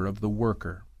character of the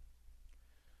worker.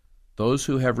 Those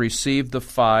who have received the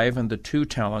 5 and the 2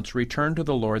 talents return to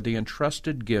the Lord the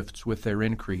entrusted gifts with their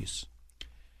increase.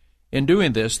 In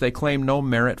doing this, they claim no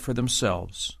merit for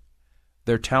themselves.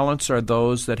 Their talents are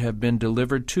those that have been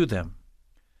delivered to them.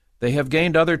 They have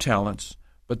gained other talents,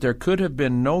 but there could have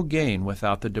been no gain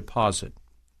without the deposit.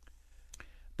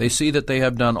 They see that they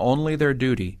have done only their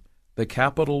duty. The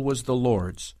capital was the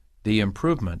Lord's, the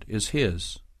improvement is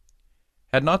His.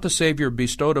 Had not the Savior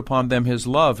bestowed upon them His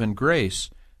love and grace,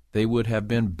 they would have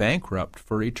been bankrupt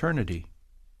for eternity.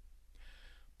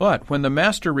 But when the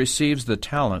Master receives the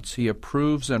talents, He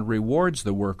approves and rewards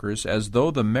the workers as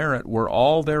though the merit were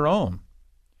all their own.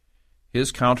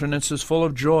 His countenance is full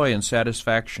of joy and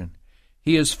satisfaction.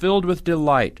 He is filled with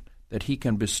delight that He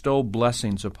can bestow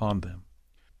blessings upon them.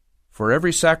 For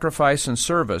every sacrifice and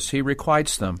service He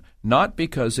requites them, not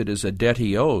because it is a debt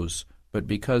He owes, but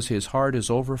because His heart is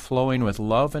overflowing with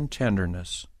love and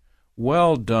tenderness.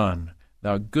 Well done,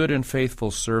 thou good and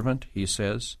faithful servant, He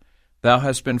says. Thou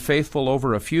hast been faithful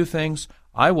over a few things,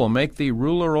 I will make thee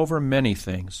ruler over many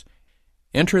things.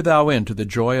 Enter thou into the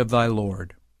joy of thy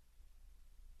Lord.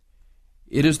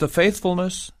 It is the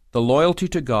faithfulness, the loyalty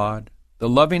to God, the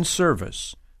loving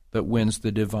service that wins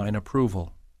the divine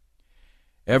approval.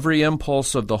 Every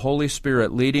impulse of the Holy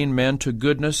Spirit leading men to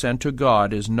goodness and to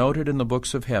God is noted in the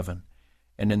books of heaven,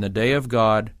 and in the day of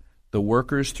God, the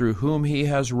workers through whom He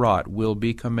has wrought will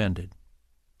be commended.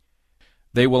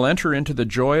 They will enter into the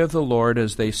joy of the Lord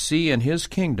as they see in His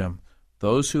kingdom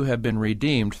those who have been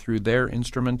redeemed through their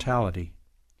instrumentality.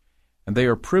 And they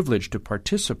are privileged to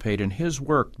participate in His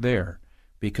work there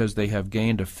because they have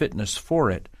gained a fitness for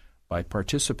it by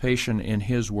participation in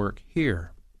His work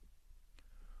here.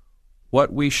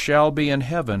 What we shall be in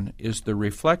heaven is the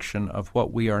reflection of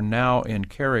what we are now in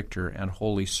character and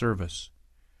holy service.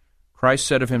 Christ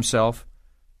said of Himself,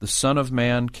 "The Son of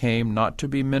Man came not to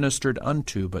be ministered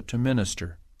unto, but to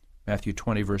minister." Matthew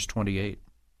 20, verse 28.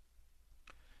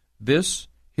 This,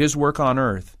 His work on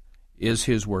earth, is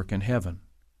His work in heaven.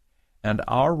 And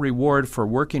our reward for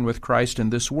working with Christ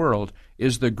in this world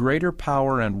is the greater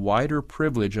power and wider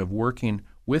privilege of working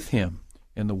with Him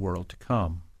in the world to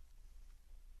come.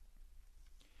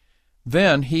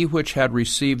 Then he which had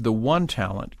received the 1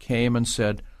 talent came and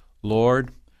said,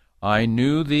 Lord, I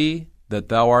knew thee, that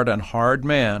thou art an hard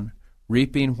man,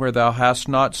 reaping where thou hast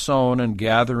not sown, and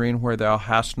gathering where thou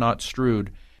hast not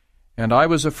strewed. And I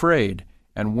was afraid,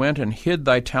 and went and hid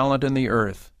thy talent in the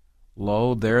earth.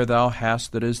 Lo, there thou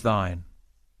hast that is thine.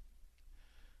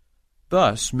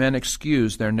 Thus men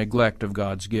excuse their neglect of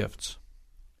God's gifts.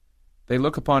 They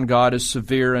look upon God as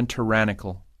severe and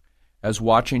tyrannical, as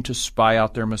watching to spy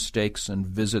out their mistakes and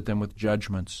visit them with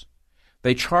judgments.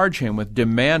 They charge Him with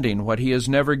demanding what He has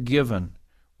never given,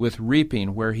 with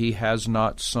reaping where He has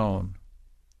not sown.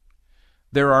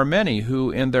 There are many who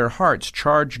in their hearts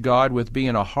charge God with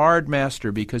being a hard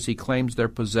master because He claims their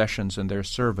possessions and their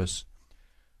service.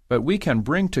 But we can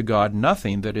bring to God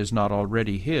nothing that is not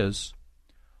already His.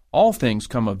 All things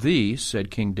come of Thee,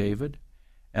 said King David,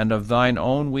 and of Thine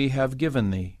own we have given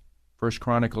Thee. 1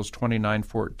 Chronicles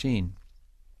 29:14.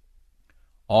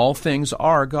 All things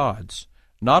are God's,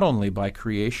 not only by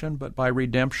creation but by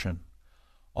redemption.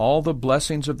 All the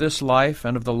blessings of this life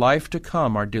and of the life to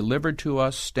come are delivered to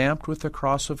us stamped with the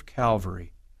cross of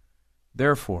Calvary.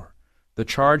 Therefore, The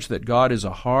charge that God is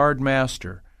a hard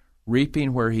master,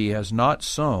 reaping where he has not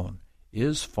sown,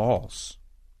 is false.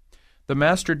 The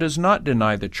master does not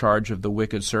deny the charge of the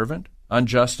wicked servant,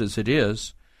 unjust as it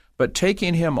is, but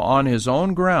taking him on his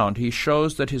own ground, he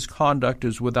shows that his conduct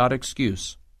is without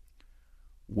excuse.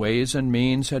 Ways and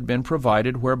means had been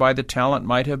provided whereby the talent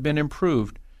might have been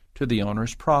improved to the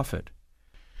owner's profit.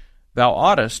 Thou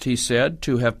oughtest, he said,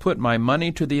 to have put my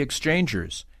money to the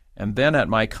exchangers, and then at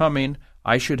my coming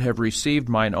I should have received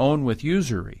mine own with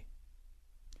usury.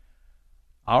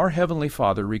 Our Heavenly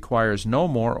Father requires no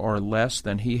more or less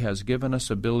than He has given us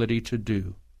ability to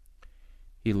do.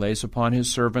 He lays upon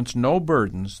His servants no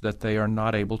burdens that they are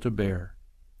not able to bear.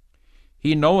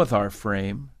 He knoweth our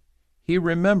frame. He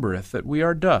remembereth that we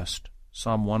are dust.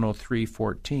 Psalm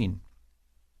 103:14.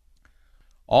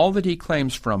 All that He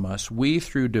claims from us, we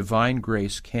through divine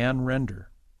grace can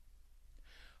render.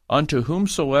 Unto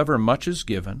whomsoever much is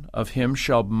given, of him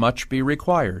shall much be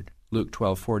required. Luke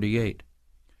 12:48.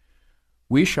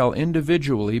 We shall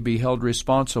individually be held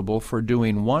responsible for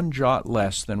doing one jot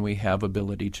less than we have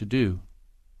ability to do.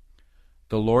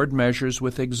 The Lord measures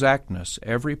with exactness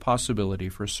every possibility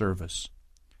for service.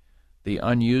 The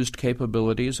unused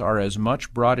capabilities are as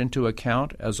much brought into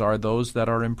account as are those that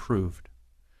are improved.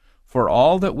 For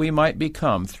all that we might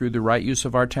become through the right use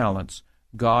of our talents,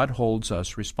 God holds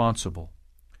us responsible.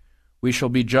 We shall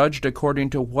be judged according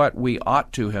to what we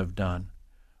ought to have done,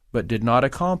 but did not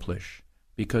accomplish,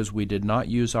 because we did not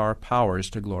use our powers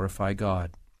to glorify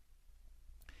God.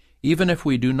 Even if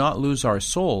we do not lose our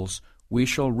souls, we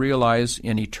shall realize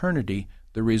in eternity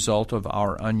the result of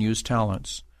our unused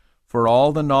talents. For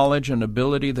all the knowledge and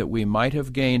ability that we might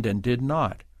have gained and did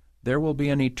not, there will be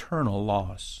an eternal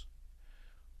loss.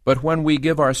 But when we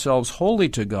give ourselves wholly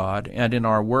to God and in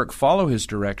our work follow His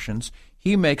directions,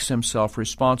 He makes Himself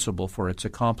responsible for its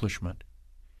accomplishment.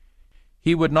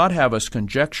 He would not have us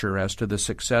conjecture as to the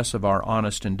success of our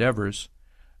honest endeavors.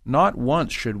 Not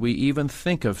once should we even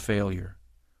think of failure.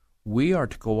 We are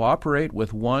to cooperate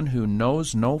with One who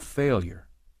knows no failure.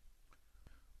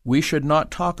 We should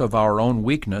not talk of our own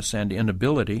weakness and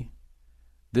inability.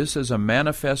 This is a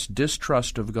manifest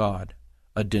distrust of God,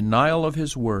 a denial of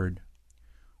His word.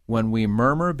 When we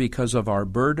murmur because of our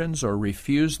burdens or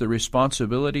refuse the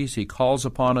responsibilities He calls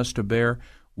upon us to bear,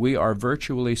 we are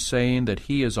virtually saying that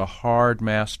He is a hard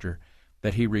master,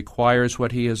 that He requires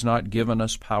what He has not given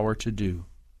us power to do.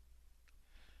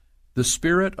 The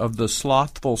spirit of the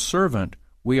slothful servant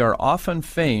we are often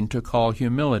fain to call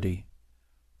humility,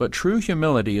 but true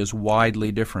humility is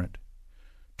widely different.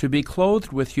 To be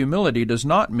clothed with humility does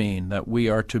not mean that we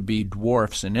are to be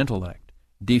dwarfs in intellect,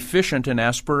 deficient in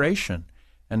aspiration,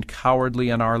 and cowardly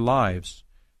in our lives,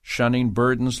 shunning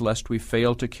burdens lest we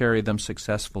fail to carry them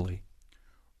successfully.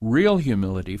 Real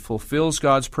humility fulfills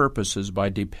God's purposes by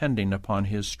depending upon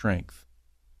His strength.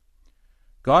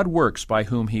 God works by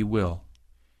whom He will.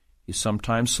 He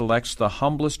sometimes selects the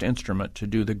humblest instrument to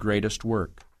do the greatest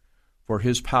work, for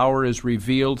His power is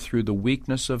revealed through the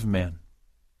weakness of men.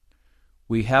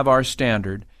 We have our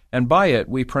standard, and by it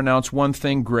we pronounce one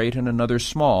thing great and another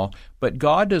small, but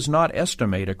God does not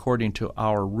estimate according to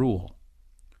our rule.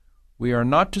 We are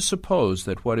not to suppose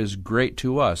that what is great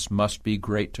to us must be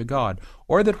great to God,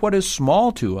 or that what is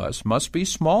small to us must be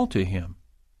small to Him.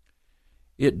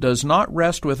 It does not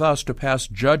rest with us to pass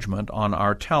judgment on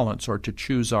our talents or to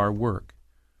choose our work.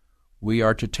 We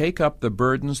are to take up the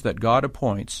burdens that God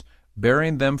appoints,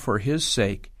 bearing them for His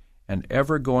sake, and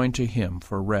ever going to Him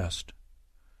for rest.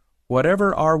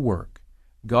 Whatever our work,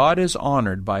 God is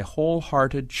honored by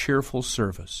wholehearted, cheerful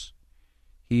service.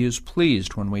 He is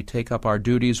pleased when we take up our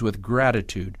duties with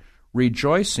gratitude,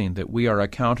 rejoicing that we are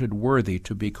accounted worthy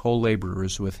to be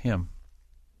co-laborers with Him.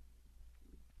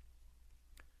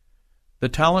 The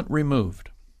talent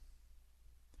removed.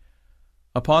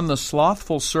 Upon the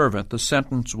slothful servant the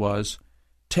sentence was,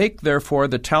 Take therefore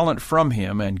the talent from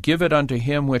him, and give it unto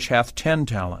him which hath 10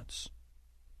 talents.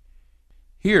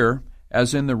 Here,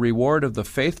 as in the reward of the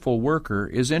faithful worker,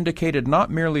 is indicated not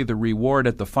merely the reward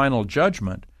at the final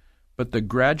judgment, but the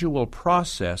gradual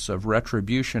process of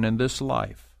retribution in this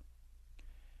life.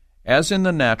 As in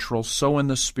the natural, so in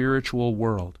the spiritual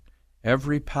world,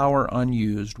 every power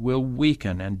unused will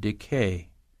weaken and decay.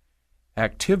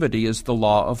 Activity is the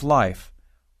law of life.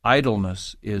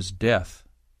 Idleness is death.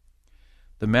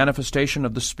 The manifestation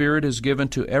of the Spirit is given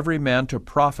to every man to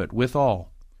profit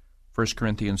withal. 1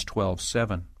 Corinthians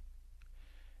 12:7.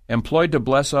 Employed to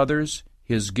bless others,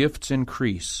 his gifts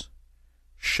increase.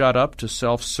 Shut up to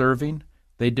self-serving,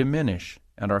 they diminish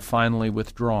and are finally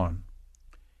withdrawn.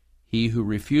 He who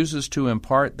refuses to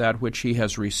impart that which he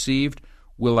has received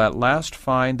will at last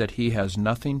find that he has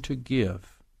nothing to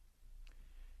give.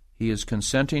 he is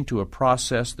consenting to a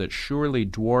process that surely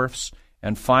dwarfs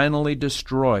and finally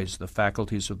destroys the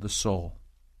faculties of the soul.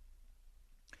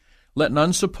 Let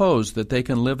none suppose that they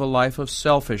can live a life of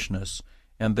selfishness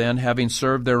and then, having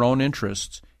served their own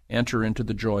interests, enter into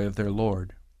the joy of their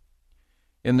Lord.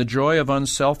 In the joy of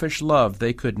unselfish love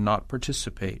they could not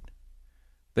participate.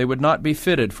 They would not be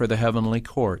fitted for the heavenly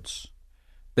courts.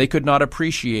 They could not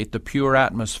appreciate the pure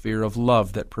atmosphere of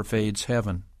love that pervades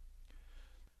heaven.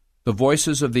 The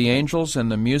voices of the angels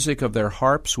and the music of their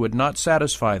harps would not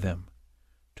satisfy them.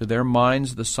 To their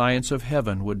minds the science of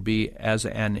heaven would be as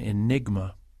an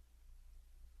enigma.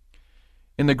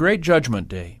 In the great judgment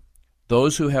day,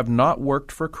 those who have not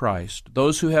worked for Christ,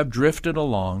 those who have drifted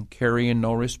along, carrying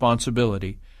no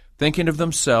responsibility, thinking of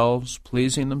themselves,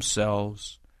 pleasing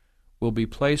themselves, will be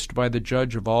placed by the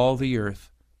judge of all the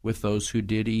earth with those who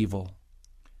did evil.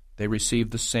 They receive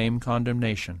the same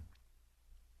condemnation.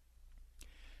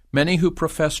 Many who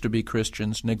profess to be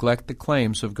Christians neglect the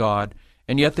claims of God,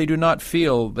 and yet they do not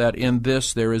feel that in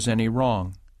this there is any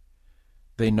wrong.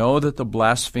 They know that the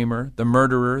blasphemer, the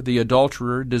murderer, the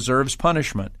adulterer deserves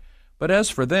punishment, but as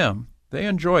for them, they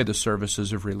enjoy the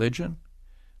services of religion.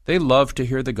 They love to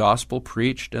hear the gospel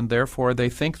preached, and therefore they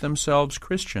think themselves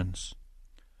Christians.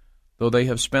 Though they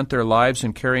have spent their lives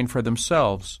in caring for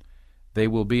themselves, they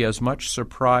will be as much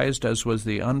surprised as was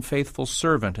the unfaithful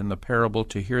servant in the parable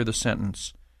to hear the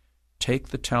sentence, "Take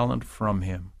the talent from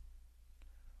him."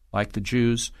 Like the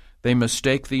Jews, they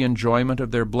mistake the enjoyment of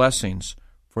their blessings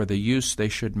for the use they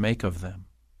should make of them.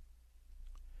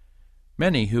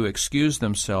 Many who excuse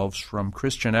themselves from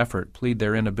Christian effort plead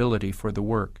their inability for the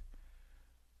work.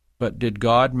 But did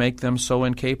God make them so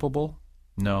incapable?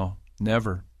 No,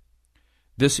 never.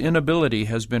 This inability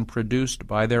has been produced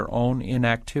by their own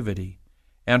inactivity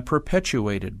and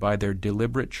perpetuated by their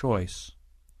deliberate choice.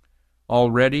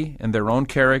 Already, in their own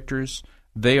characters,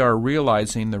 they are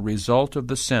realizing the result of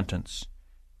the sentence,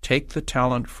 "Take the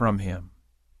talent from him."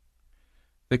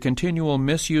 The continual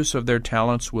misuse of their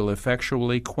talents will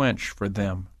effectually quench for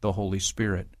them the Holy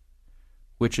Spirit,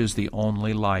 which is the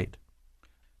only light.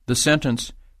 The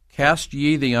sentence, "Cast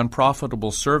ye the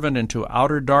unprofitable servant into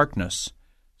outer darkness,"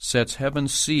 sets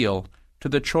heaven's seal to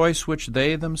the choice which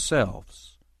they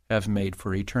themselves have made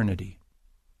for eternity.